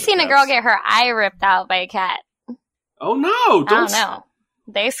best friends. I've seen a girl get her eye ripped out by a cat. Oh no! I don't know.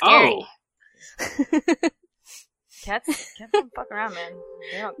 They're scary. Cats don't fuck around, man.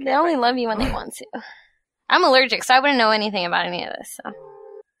 They don't care. They only love you when they want to. I'm allergic, so I wouldn't know anything about any of this. So.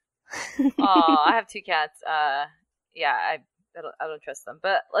 Oh, I have 2 cats. Yeah, I don't trust them.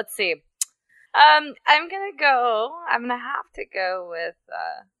 But let's see. I'm gonna have to go with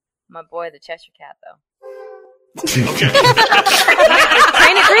my boy, the Cheshire Cat, though.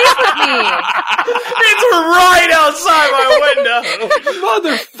 Crane agrees with me. It's right outside my window.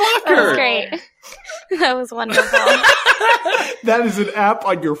 Motherfucker! That was great. That was wonderful. That is an app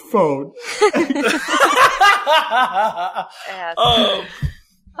on your phone. Yeah,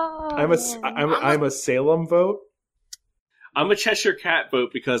 Oh, I'm a Salem vote. I'm a Cheshire Cat vote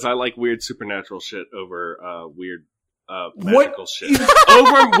because I like weird supernatural shit over weird magical shit.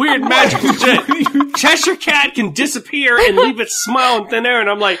 Over weird magical shit. Cheshire Cat can disappear and leave its smile in thin air, and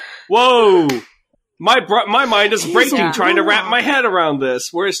I'm like, whoa. My mind is breaking trying to wrap my head around this.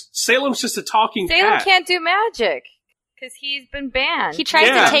 Whereas Salem's just a talking Salem cat. can't do magic because he's been banned. he tries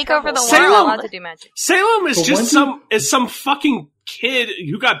Yeah. to take over the Salem's not world. allowed to do magic. Salem is But just once some fucking kid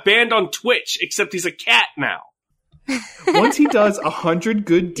who got banned on Twitch, except he's a cat now. Once he does 100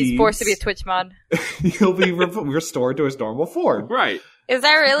 good deeds, He's forced to be a Twitch mod. he'll be restored to his normal form. Right. Is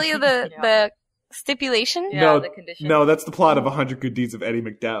that really the stipulation? Yeah, the condition. No, that's the plot of 100 Good Deeds of Eddie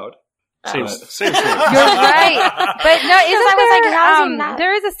McDowd. Same Uh, thing. You're right. But no, isn't I was like, how is he there, not?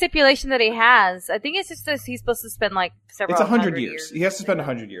 there is a stipulation that he has. I think it's just that he's supposed to spend like several It's 100 hundred years. He has to spend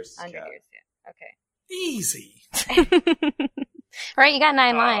 100 years. 100 Yeah. years, yeah. Okay. Easy. Right, you got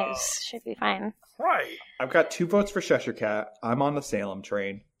 9 lives. Should be fine. Right. I've got 2 votes for Cheshire Cat. I'm on the Salem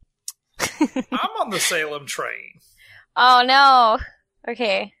train. I'm on the Salem train. Oh no.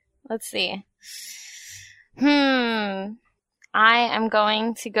 Okay, let's see. I am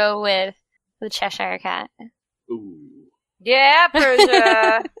going to go with the Cheshire Cat. Ooh. Yeah,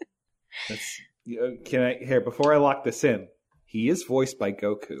 Persia. Can I here before I lock this in? He is voiced by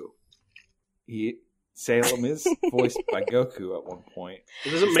Goku. Salem is voiced by Goku at one point.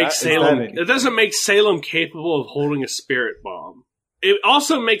 It doesn't Is make that- is Salem. that It doesn't make Salem capable of holding a spirit bomb. It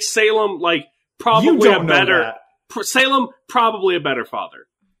also makes Salem like You probably a don't know better that. Salem probably a better father.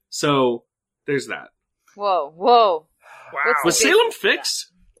 So there's that. Whoa. Wow. Was Okay. Salem fixed?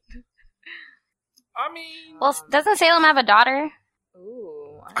 I mean, Well, doesn't Salem have a daughter? Ooh.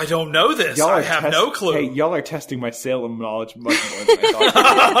 I don't know this. Y'all I are have no Hey, clue. y'all are testing my Salem knowledge much more than I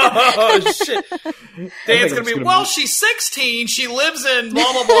thought. Oh, shit. Dan's going to be, well, move. she's 16. She lives in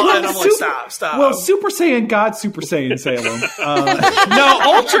blah, blah, blah. And I'm like, stop. Well, Super Saiyan God, Super Saiyan Salem. No,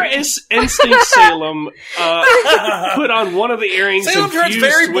 Ultra Instinct Salem put on one of the earrings Salem and turns fused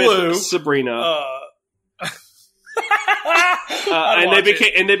very with blue. Sabrina, I'd and watch they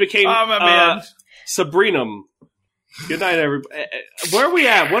it. became I'm a man. Sabrinum. Good night, everybody. Where are we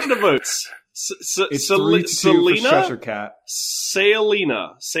at? What are the votes? It's 3-2 for Selena? Cheshire Cat.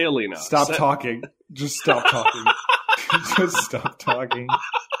 Salina. Stop talking. Just stop talking. Just stop talking.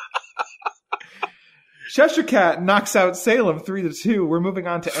 Cheshire Cat knocks out Salem 3-2. We're moving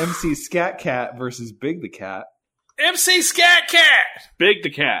on to MC Scat Cat versus Big the Cat. MC Scat Cat. Big the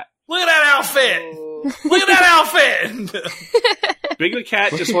cat. Look at that outfit. Ooh. Look at that outfit. Big the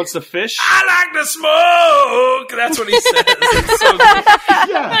cat just wants to fish. I like to smoke. That's what he says. It's so gross.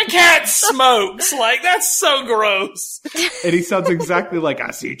 Yeah. My cat smokes. Like, that's so gross. And he sounds exactly like,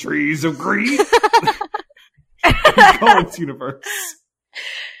 I see trees of green. Cohen's universe.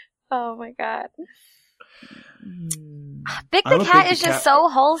 Oh my god. Big I'm the a Cat Big is the just Cat. so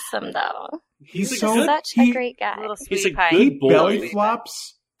wholesome, though. He's a so good- Such he, a great guy. Little He's sweetie a pie. good he boy. belly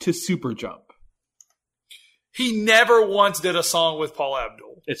flops to super jump. He never once did a song with Paul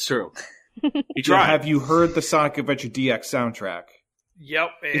Abdul. It's true. He Yeah, tried. have you heard the Sonic Adventure DX soundtrack? Yep.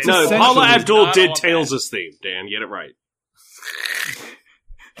 It's No, essentially Paula Abdul not did on Tails' theme. Dan, get it right.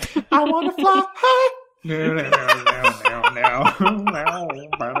 I want to fly high. No.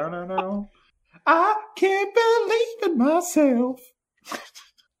 I can't believe in myself.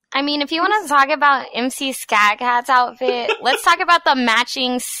 I mean, if you want to talk about MC Scat Cat's outfit, let's talk about the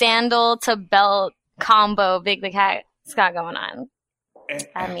matching sandal to belt combo Big the Cat's got going on.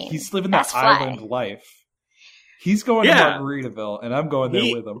 I mean, he's living that that's fly. island life. He's going Yeah. to Margaritaville, and I'm going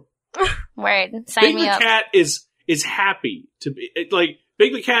there with him. Word. Sign Big me the up. Cat is happy to be like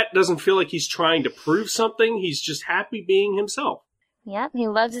Big the Cat doesn't feel like he's trying to prove something. He's just happy being himself. Yep, he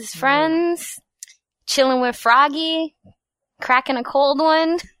loves his friends, chilling with Froggy, cracking a cold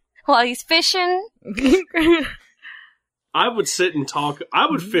one while he's fishing. I would sit and talk. I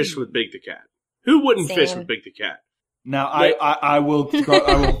would fish with Big the Cat. Who wouldn't fish Same. with Big the Cat? Now, I will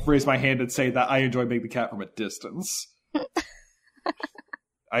raise my hand and say that I enjoy Big the Cat from a distance.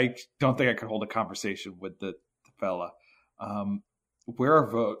 I don't think I could hold a conversation with the fella. Where are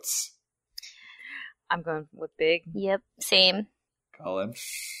votes? I'm going with Big. Yep, same. Colin,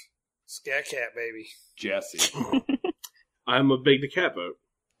 Scat Cat, baby. Jesse. I'm a Big the Cat vote.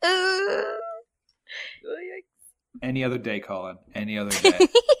 Any other day, Colin. Any other day.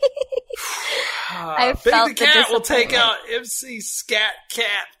 I Big felt the the Cat will take disappointment. out MC Scat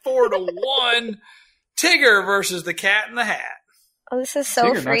Cat 4-1. Tigger versus the Cat in the Hat. Oh, this is so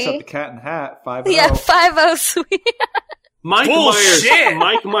Tigger knocks free. out the Cat in the Hat. 5-0. Yeah, 5-0 sweet. Mike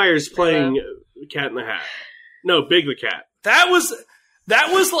Bullshit! Myers playing Cat in the Hat. No, Big the Cat. That was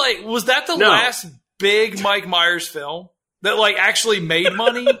like, was that the No. last big Mike Myers film that like actually made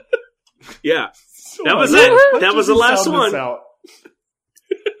money? Yeah, So that was much. it. Let's That was just the last sound one. this out.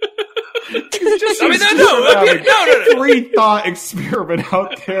 I mean, no. Free thought experiment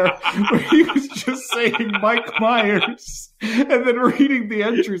out there where he was just saying Mike Myers and then reading the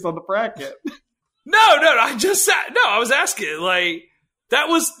entries on the bracket. No, I was asking, like, that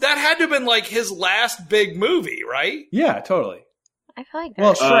had to have been like his last big movie, right? Yeah, totally. I feel like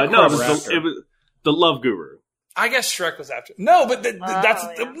Well, that. Shrek No, it was was, after. it was the Love Guru. I guess Shrek was after. No, but but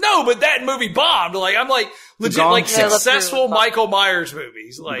that movie bombed. Like, I'm like legit Gone like Show. successful Yeah, Michael Myers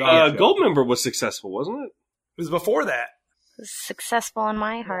movies. Like, Gone it Show. Goldmember was successful, wasn't it? was before that. Successful in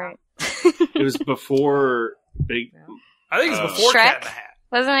my heart. It was before Big. I think it was before Shrek? Cat in the Hat.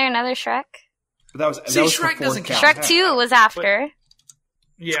 Wasn't there another Shrek? But that was, See, that was Shrek before doesn't Cat count. in Shrek the Hat. 2 was after,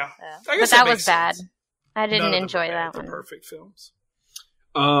 Yeah, Yeah. I but guess that makes was bad. sense. I didn't None of them enjoy are bad. that They're one. perfect films.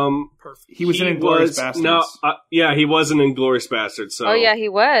 Perfect. He was in Inglourious Basterds. No, yeah, he was in Inglourious Basterds. So Oh yeah, he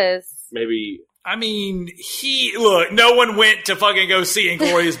was. maybe I mean, no one went to fucking go see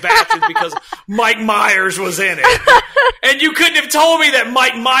Inglourious Basterds because Mike Myers was in it. And you couldn't have told me that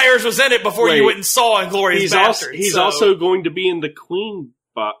Mike Myers was in it before you Wait. went and saw Inglourious Basterds. he's so- also going to be in the Queen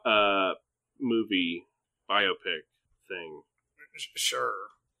movie biopic thing.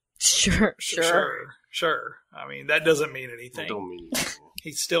 Sure. Sure. I mean, that doesn't mean I anything. don't mean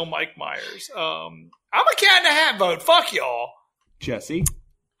He's still Mike Myers. I'm a Cat in the Hat vote. Fuck y'all. Jesse.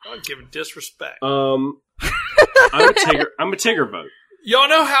 I'm giving disrespect. I'm a Tigger vote. Y'all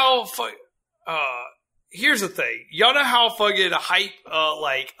know how here's the thing. Y'all know how fucking hype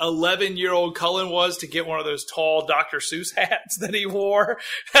like 11-year-old Cullen was to get one of those tall Dr. Seuss hats that he wore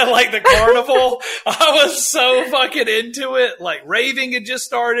at like the carnival? I was so fucking into it. Like raving had just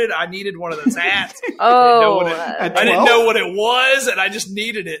started. I needed one of those hats. Oh, I didn't know what it was, and I just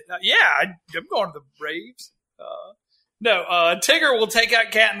needed it. Yeah, I'm going to the raves. Tigger will take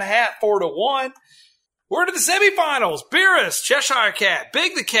out Cat in the Hat 4-1. We're to the semifinals. Beerus, Cheshire Cat,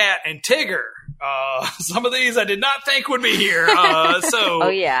 Big the Cat, and Tigger. Some of these I did not think would be here. oh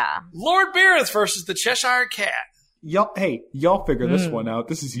yeah. Lord Beerus versus the Cheshire Cat. Y'all figure this one out.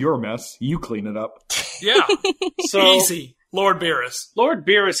 This is your mess. You clean it up. Yeah, So easy. Lord Beerus. Lord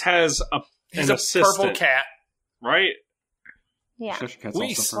Beerus has He's an a assistant, purple cat. right? Yeah. Cheshire Cat's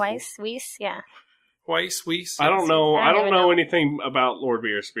Weiss. also purple. Weiss, yeah. Weiss. I don't know. I I don't don't even know know. anything about Lord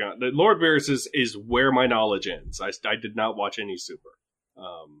Beerus. To be honest, Lord Beerus is where my knowledge ends. I did not watch any Super.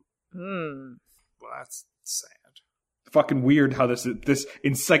 Well, that's sad. Fucking weird how this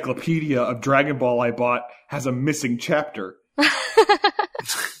encyclopedia of Dragon Ball I bought has a missing chapter.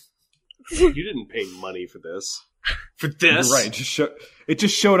 You didn't pay money for this. For this, You're right. It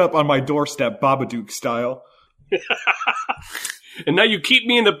just showed up on my doorstep, Babadook style. And now you keep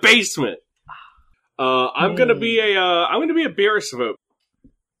me in the basement. I'm gonna be a Beerus vote.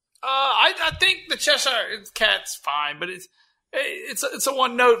 I think the Cheshire Cat's fine, but it's a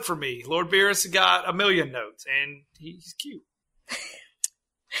one note for me. Lord Beerus got a million notes, and he's cute.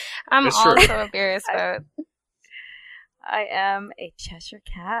 I'm That's also true. a Beerus vote. I am a Cheshire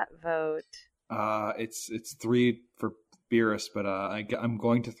Cat vote. It's 3 for Beerus, but I'm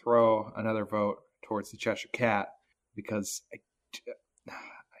going to throw another vote towards the Cheshire Cat because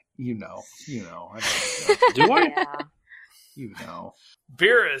you know. Do I? Yeah. You know.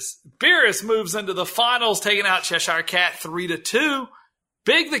 Beerus moves into the finals, taking out Cheshire Cat 3-2.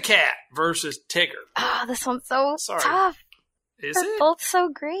 Big the Cat versus Tigger. Oh, this one's so Sorry. tough. Is They're it? both so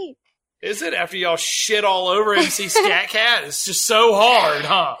great. Is it? After y'all shit all over MC Scat Cat? It's just so hard,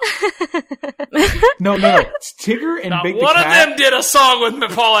 huh? No. Tigger and Not Big the one Cat. of them did a song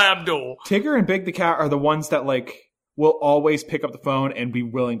with Paul Abdul. Tigger and Big the Cat are the ones that like will always pick up the phone and be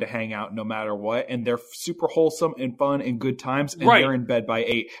willing to hang out no matter what, and they're super wholesome and fun and good times, and Right. they're in bed by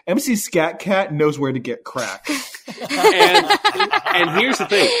 8. MC Scat Cat knows where to get crack. And here's the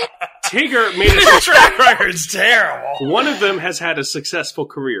thing. Tigger made His track record's terrible. One of them has had a successful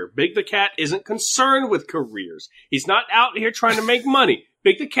career. Big the Cat isn't concerned with careers. He's not out here trying to make money.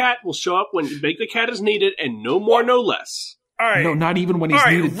 Big the Cat will show up when Big the Cat is needed, and no more, no less. All right. No, not even when he's All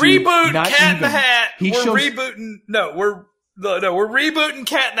right, needed. Dude. reboot Not Cat in even. the Hat. He We're shows- rebooting. We're rebooting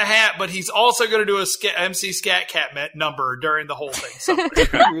Cat in the Hat, but he's also going to do a MC Scat Cat number during the whole thing. So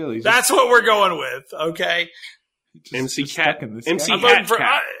Really, just- that's what we're going with. Okay. just- MC just Cat. stuck in this MC guy. I'm voting Hat for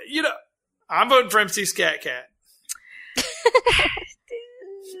Cat. I'm voting for MC Scat Cat.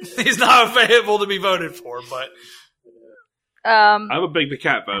 He's not available to be voted for, but I'm a Big the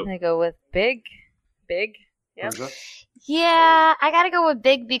Cat I'm vote. gonna go with Big. Yep. Where's that? Yeah, I gotta go with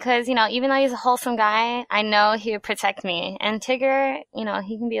Big because, even though he's a wholesome guy, I know he would protect me. And Tigger,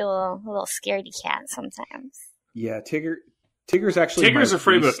 he can be a little scaredy cat sometimes. Yeah, Tigger's actually Tigger's my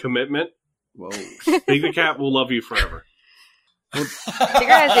afraid of least- commitment. Whoa. Big the Cat will love you forever. Tigger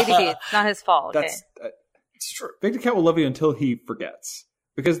has ADD. It's not his fault. Okay. That's it's true. Big the Cat will love you until he forgets.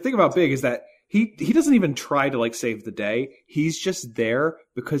 Because the thing about Big is that he doesn't even try to like save the day. He's just there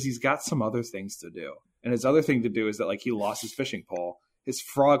because he's got some other things to do. And his other thing to do is that like he lost his fishing pole. His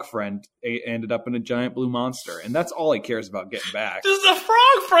frog friend ended up in a giant blue monster, and that's all he cares about getting back. Does the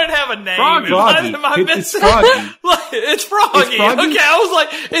frog friend have a name? Froggy. Am I It's missing- Froggy. It's Froggy. It's Froggy. Okay, I was like,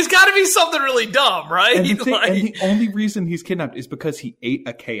 it's got to be something really dumb, right? And Like- the only reason he's kidnapped is because he ate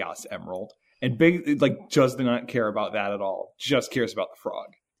a Chaos Emerald. And Big like does not care about that at all. Just cares about the frog.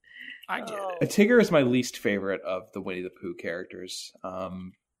 I get it. A Tigger is my least favorite of the Winnie the Pooh characters.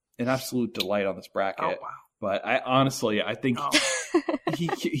 An absolute delight on this bracket. Oh, wow. But I think Oh.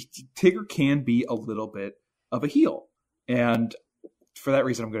 Tigger can be a little bit of a heel. And for that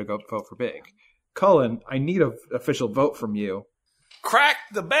reason, I'm going to go vote for Big. Cullen, I need an official vote from you. Crack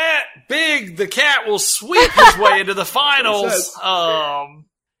the bat, Big the Cat will sweep his way into the finals. says.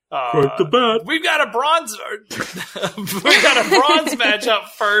 Crack the bat. We've got a bronze match up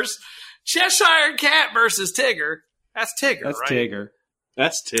first. Cheshire Cat versus Tigger. That's Tigger, That's right? Tigger.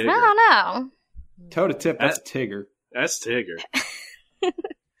 That's I Tigger. don't know. Toe to tip, that's Tigger. That's Tigger.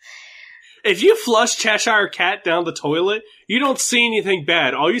 If you flush Cheshire Cat down the toilet, you don't see anything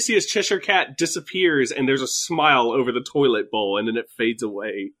bad. All you see is Cheshire Cat disappears and there's a smile over the toilet bowl and then it fades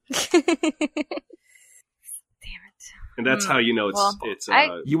away. Damn it. And that's how you know it's Well, it's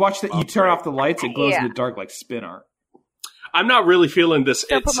You watch that, you turn off the lights, it glows Yeah. in the dark like spin art. I'm not really feeling this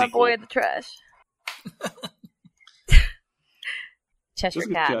Don't it put my sequel. boy in the trash. Cheshire This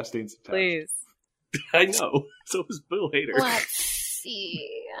is Cat, Justine's attached. please. I know. So is Bill Hader. Let's see.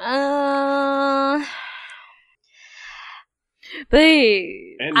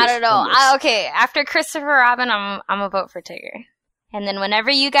 Please. And I Miss don't know. Hummus. Okay, after Christopher Robin, I'm a vote for Tigger. And then whenever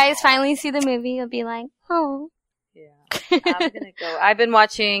you guys finally see the movie, you'll be like, oh. Yeah. I'm gonna go. I've been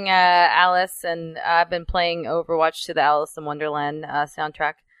watching Alice, and I've been playing Overwatch to the Alice in Wonderland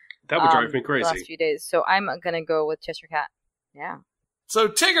soundtrack. That would drive me The last crazy. few days, so I'm gonna go with Cheshire Cat. Yeah. So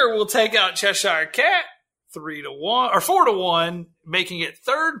Tigger will take out Cheshire Cat 3-1 or 4-1, making it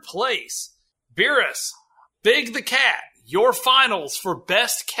third place. Beerus, Big the Cat, your finals for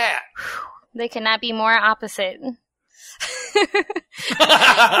best cat. They cannot be more opposite.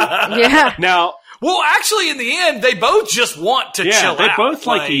 Yeah. Now, Well, actually, in the end, they both just want to yeah, chill they out. both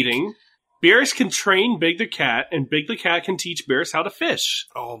like eating. Beerus can train Big the Cat, and Big the Cat can teach Beerus how to fish.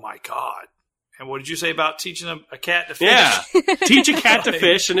 Oh my god! And what did you say about teaching a cat to fish? Yeah. Teach a cat to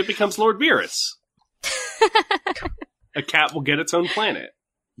fish, and it becomes Lord Beerus. A cat will get its own planet.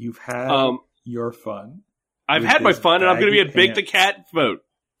 You've had your fun. I've With had my his fun, and I'm going to be a baggy Big the pants. Cat vote.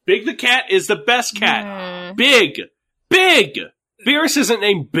 Big the Cat is the best cat. Hmm. Big. Big. Beerus isn't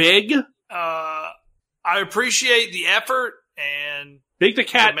named Big. I appreciate the effort, and Big the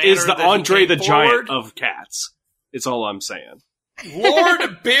Cat The is manner the that he Andre came the forward. Giant of cats. It's all I'm saying. Lord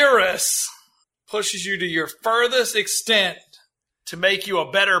Beerus pushes you to your furthest extent to make you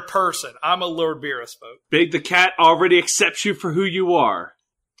a better person. I'm a Lord Beerus vote. Big the Cat already accepts you for who you are.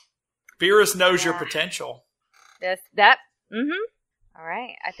 Beerus knows your potential. Yes. That. Mm-hmm. All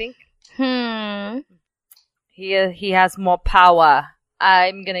right. I think he has more power.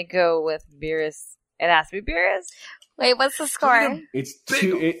 I'm gonna go with Beerus. It has to be Beerus. Wait, what's the score? It's Big-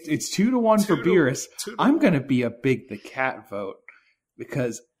 two. It's 2-1 for 2-1. Beerus. 2-1. I'm gonna be a Big the Cat vote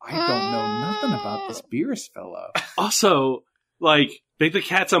because I don't know nothing about this Beerus fellow. Also, like, Big the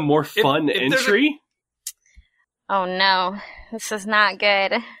Cat's a more fun if there's entry. Oh no, this is not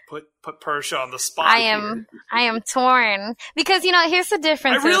good. Put Persia on the spot. I am torn because here's the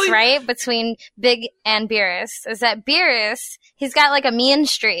differences, right, between Big and Beerus is that Beerus, he's got like a mean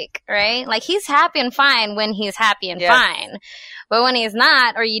streak, right? Like he's happy and fine when he's happy and fine, but when he's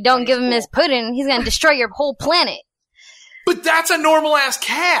not, or you don't give him his pudding, he's gonna destroy your whole planet. But that's a normal ass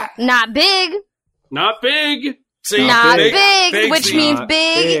cat. Not Big. Not Big. See, Not big, which means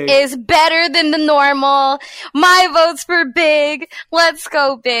big is better than the normal. My vote's for Big. Let's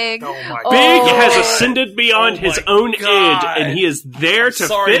go, Big. Oh my Big God. has ascended beyond his own God. age, and he is there to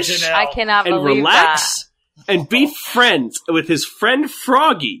Sorry, fish Janelle. I cannot and believe relax and be friends with his friend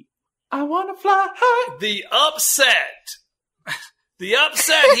Froggy. I want to fly high. The upset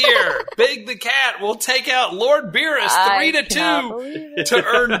here. Big the Cat will take out Lord Beerus I 3-2 cannot believe it. to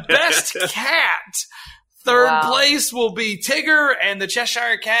earn Best Cat. Third Wow. place will be Tigger, and the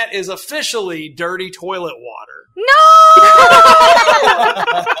Cheshire Cat is officially dirty toilet water. No!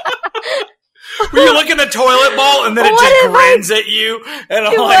 Where you look at the toilet bowl and then it What just have grins at you, and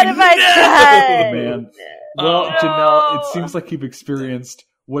I'm What like, have I no! done? Man. Well, Oh, Janelle, no. it seems like you've experienced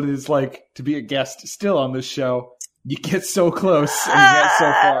what it is like to be a guest still on this show. You get so close and you get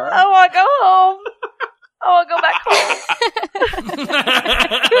so far. I want to go home. I want to go back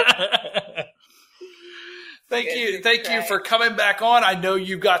home. Thank you for coming back on. I know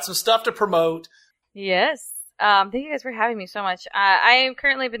you've got some stuff to promote. Yes. Thank you guys for having me so much. I am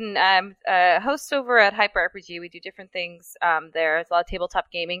currently been a host over at Hyper RPG. We do different things there. It's a lot of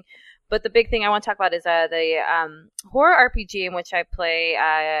tabletop gaming. But the big thing I want to talk about is the horror RPG in which I play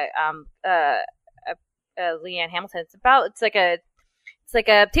Leanne Hamilton. It's like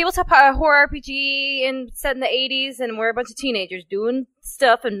a tabletop horror RPG set in the 80s, and we're a bunch of teenagers doing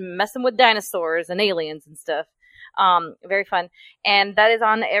stuff and messing with dinosaurs and aliens and stuff. Very fun. And that is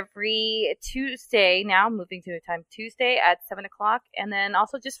on every Tuesday now, moving to time Tuesday at 7:00. And then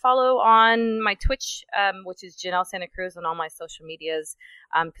also just follow on my Twitch, which is Janelle Santa Cruz, on all my social medias,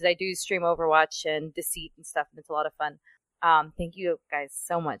 because I do stream Overwatch and Deceit and stuff, and it's a lot of fun. Thank you guys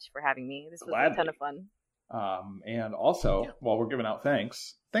so much for having me. This was a ton of fun. And also, while we're giving out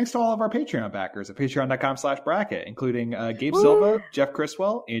thanks to all of our Patreon backers at patreon.com/bracket, including Gabe Silva, Jeff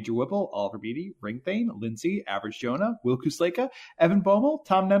Criswell, Andrew Whipple, Oliver Beatty, Ringthane, Lindsay, Average Jonah, Will Kusleka, Evan Bommel,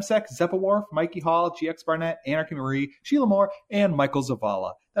 Tom Nemsek, Zeppa Wharf, Mikey Hall, GX Barnett, Anarchy Marie, Sheila Moore, and Michael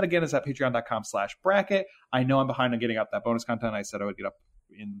Zavala. That again is at patreon.com/bracket. I know I'm behind on getting up that bonus content. I said I would get up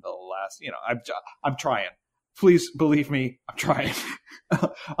in the last, I'm trying. Please believe me, I'm trying.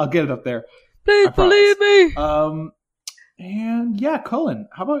 I'll get it up there. Please believe me. And yeah, Cullen,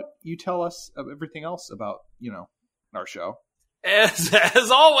 how about you tell us everything else about, our show?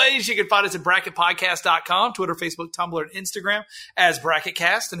 As always, you can find us at bracketpodcast.com, Twitter, Facebook, Tumblr, and Instagram as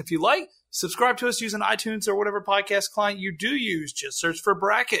BracketCast. And if you like, subscribe to us using iTunes or whatever podcast client you do use. Just search for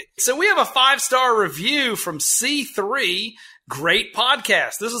Bracket. So we have a 5-star review from C3. Great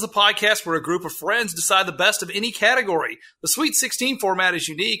podcast. This is a podcast where a group of friends decide the best of any category. The Sweet 16 format is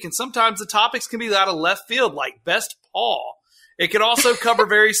unique, and sometimes the topics can be out of left field, like Best Paw. It can also cover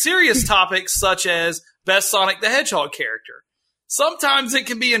very serious topics, such as Best Sonic the Hedgehog character. Sometimes it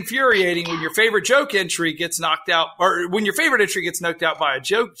can be infuriating when your favorite joke entry gets knocked out, or when your favorite entry gets knocked out by a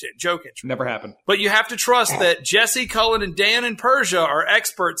joke entry. Never happened. But you have to trust that Jesse, Cullen, and Dan in Persia are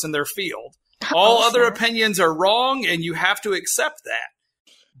experts in their field. All other opinions are wrong, and you have to accept that.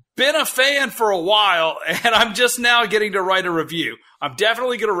 Been a fan for a while, and I'm just now getting to write a review. I'm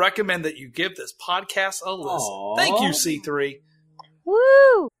definitely going to recommend that you give this podcast a listen. Aww. Thank you, C3.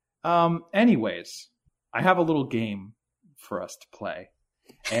 Woo! Anyways, I have a little game for us to play.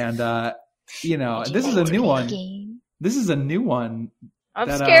 And, this is a new one. Game. This is a new one I'm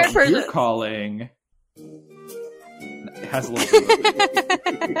that scared for you're this. calling. It has a little bit of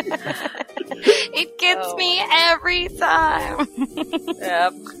It gets me every time.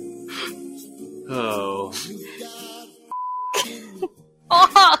 Yep. Oh.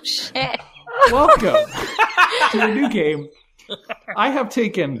 Oh shit. Welcome to a new game. I have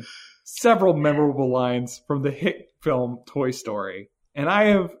taken several memorable lines from the hit film Toy Story, and I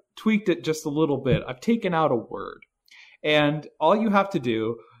have tweaked it just a little bit. I've taken out a word, and all you have to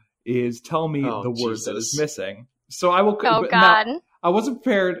do is tell me Oh, the word that Jesus. is missing. So I will. Oh but now, god. I wasn't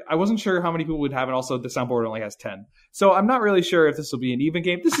prepared. I wasn't sure how many people would have, and also the soundboard only has 10. So I'm not really sure if this will be an even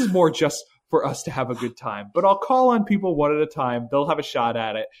game. This is more just for us to have a good time. But I'll call on people one at a time. They'll have a shot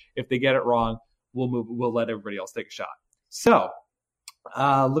at it. If they get it wrong, we'll let everybody else take a shot. So,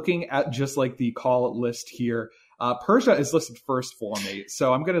 looking at just like the call list here, Persia is listed first for me,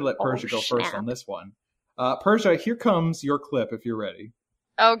 so I'm going to let Persia go first snap. on this one. Persia, here comes your clip if you're ready.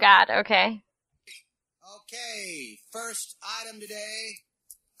 Oh God. Okay. Okay, first item today.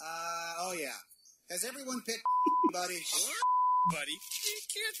 Oh yeah. Has everyone picked buddy? Buddy? You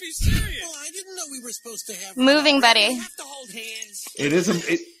can't be serious. Oh, I didn't know we were supposed to have Moving buddy. We have to hold hands. It is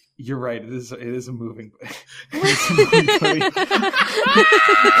a. You're right. It is a moving. It is a moving buddy. I'm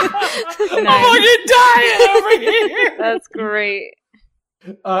fucking dying over here. That's great.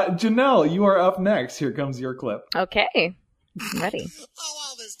 Janelle, you are up next. Here comes your clip. Okay. I'm ready. Oh,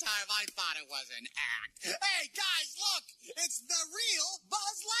 all this time I thought it was an act. Hey, guys, look! It's the real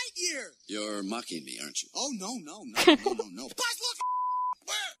Buzz Lightyear! You're mocking me, aren't you? Oh, no. Buzz, look!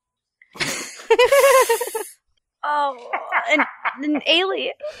 Oh, an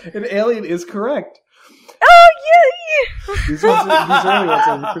alien. An alien is correct. Oh, yeah. These early ones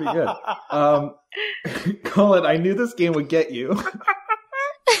are pretty good. Colin, I knew this game would get you.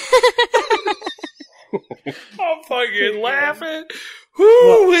 I'm fucking laughing.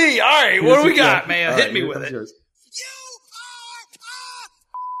 Woo-wee. All right, what do we got, man? All Hit right, me here with comes it. yours.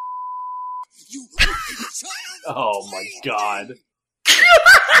 You child! Oh my god.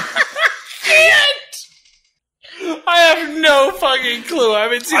 I have no fucking clue. I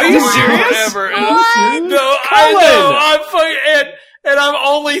haven't seen Are this you movie serious? forever. What? No, I know. I'm fucking and I'm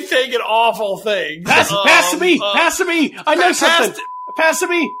only thinking awful things. Pass to me! Pass to me! I know something! Pass to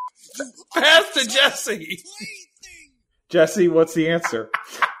me! Pass to Jesse. Jesse, what's the answer?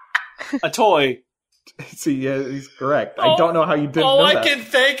 A toy. See, yeah, he's correct. I don't know how you didn't All know I that. can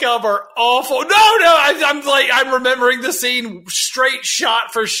think of are awful. No, I'm remembering the scene straight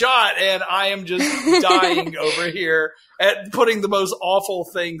shot for shot, and I am just dying over here at putting the most awful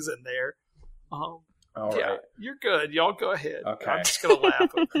things in there. All Yeah, right. you're good. Y'all go ahead. Okay. I'm just gonna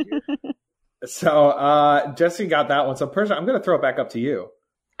laugh over here. So, Jesse got that one. So, Persia, I'm going to throw it back up to you.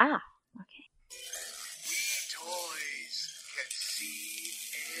 Ah, okay. Toys can see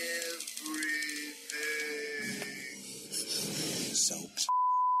everything. Soaps.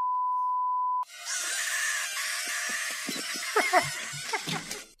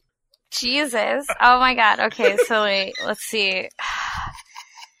 Jesus. Oh my God. Okay, so wait, let's see.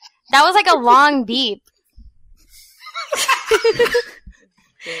 That was like a long beep.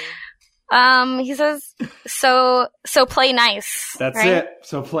 He says, so play nice. That's right? it.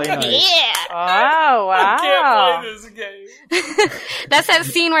 So, play nice. Yeah. Oh, I can't wow. play this game. That's that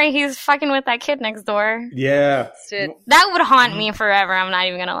scene where he's fucking with that kid next door. Yeah. Shit. That would haunt me forever. I'm not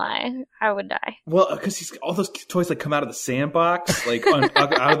even gonna lie. I would die. Well, because all those toys like come out of the sandbox, like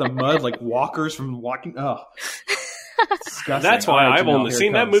out of the mud, like walkers from walking. Oh, disgusting. That's why All right, I've Janelle, only here seen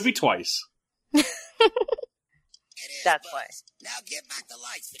it that comes. movie twice. It is That's Buzz. why. Now get back the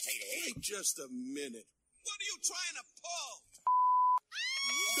lights, potato head. Wait just a minute. What are you trying to pull?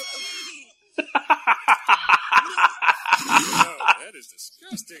 No, that is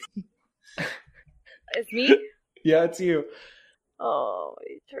disgusting. It's me? Yeah, it's you. Oh,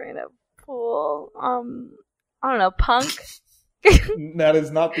 you're trying to pull, I don't know, punk? That is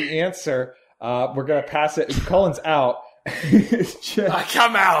not the answer. We're gonna pass it. Colin's out.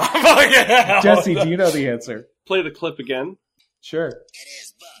 Come out. I'm fucking out. Jesse, do you know the answer? Play the clip again. Sure. It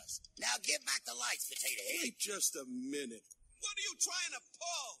is Buzz. Now get back the lights, potato head. Wait just a minute. What are you trying to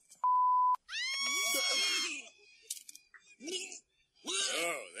pull?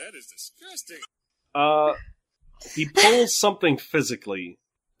 Oh, that is disgusting. He pulls something physically.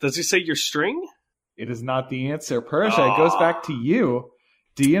 Does he say your string? It is not the answer. Persia, it goes back to you.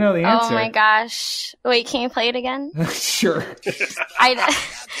 Do you know the Oh answer? my gosh. Wait, can you play it again? Sure.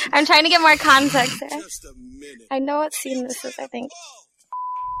 I'm trying to get more context there. Just a minute. I know what scene this is, I think.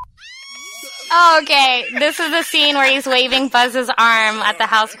 Okay, this is the scene where he's waving Buzz's arm at the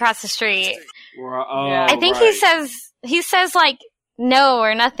house across the street. I think he says like no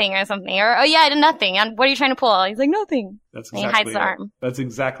or nothing or something. Or, oh yeah, nothing. And what are you trying to pull? He's like, nothing. That's And he exactly hides the it. arm. That's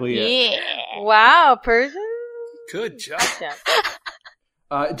exactly it. Yeah. Wow, Persian? Good job. Yeah.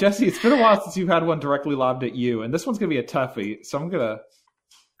 Jesse, it's been a while since you've had one directly lobbed at you, and this one's going to be a toughie, so I'm going to...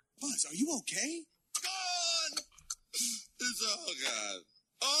 Buzz, are you okay? Gone. It's all gone.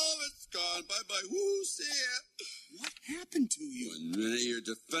 All of it's gone. Bye-bye. Woo, see ya. What happened to you? One minute you're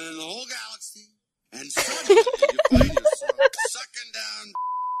defending the whole galaxy, and suddenly you find yourself sucking down.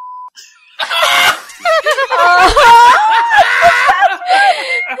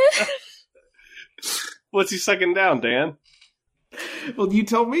 What's he sucking down, Dan? Well, you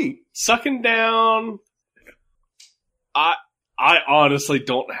tell me. Sucking down. I honestly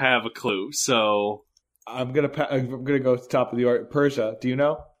don't have a clue. So I'm gonna go to the top of the order. Persia, do you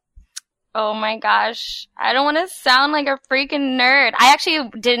know? Oh my gosh. I don't want to sound like a freaking nerd. I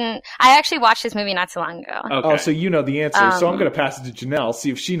actually watched this movie not so long ago. Okay. Oh, so you know the answer. So I'm going to pass it to Janelle, see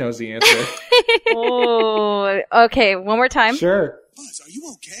if she knows the answer. Oh, okay. One more time. Sure. Buzz, are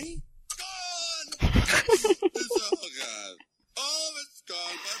you okay? Gone! Oh, God. All of it's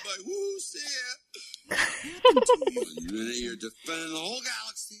gone. Bye-bye. Woo, see ya. You're defending the whole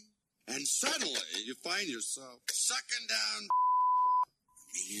galaxy, and suddenly you find yourself sucking down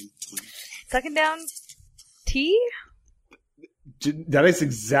Sucking down tea? That is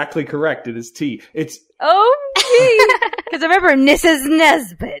exactly correct. It is tea. It's Oh, because I remember Mrs.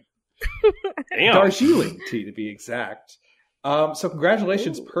 Nesbit. Damn. Darjeeling tea, to be exact. So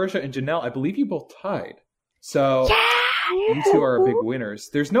congratulations, Persia and Janelle. I believe you both tied. So you two are big winners.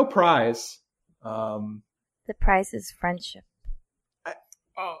 There's no prize. The prize is friendship.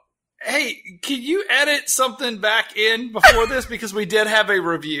 Oh, hey, can you edit something back in before this? Because we did have a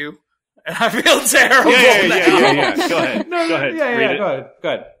review, and I feel terrible now. Yeah. Go ahead. Go ahead. Read it. Go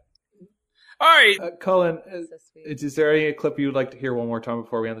ahead. All right. Cullen, So sweet. is there any clip you would like to hear one more time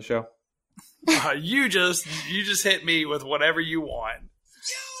before we end the show? You just hit me with whatever you want.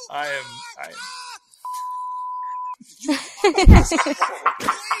 I am.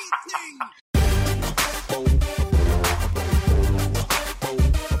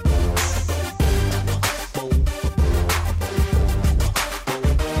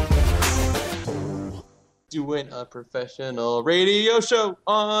 Doing a professional radio show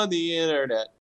on the internet.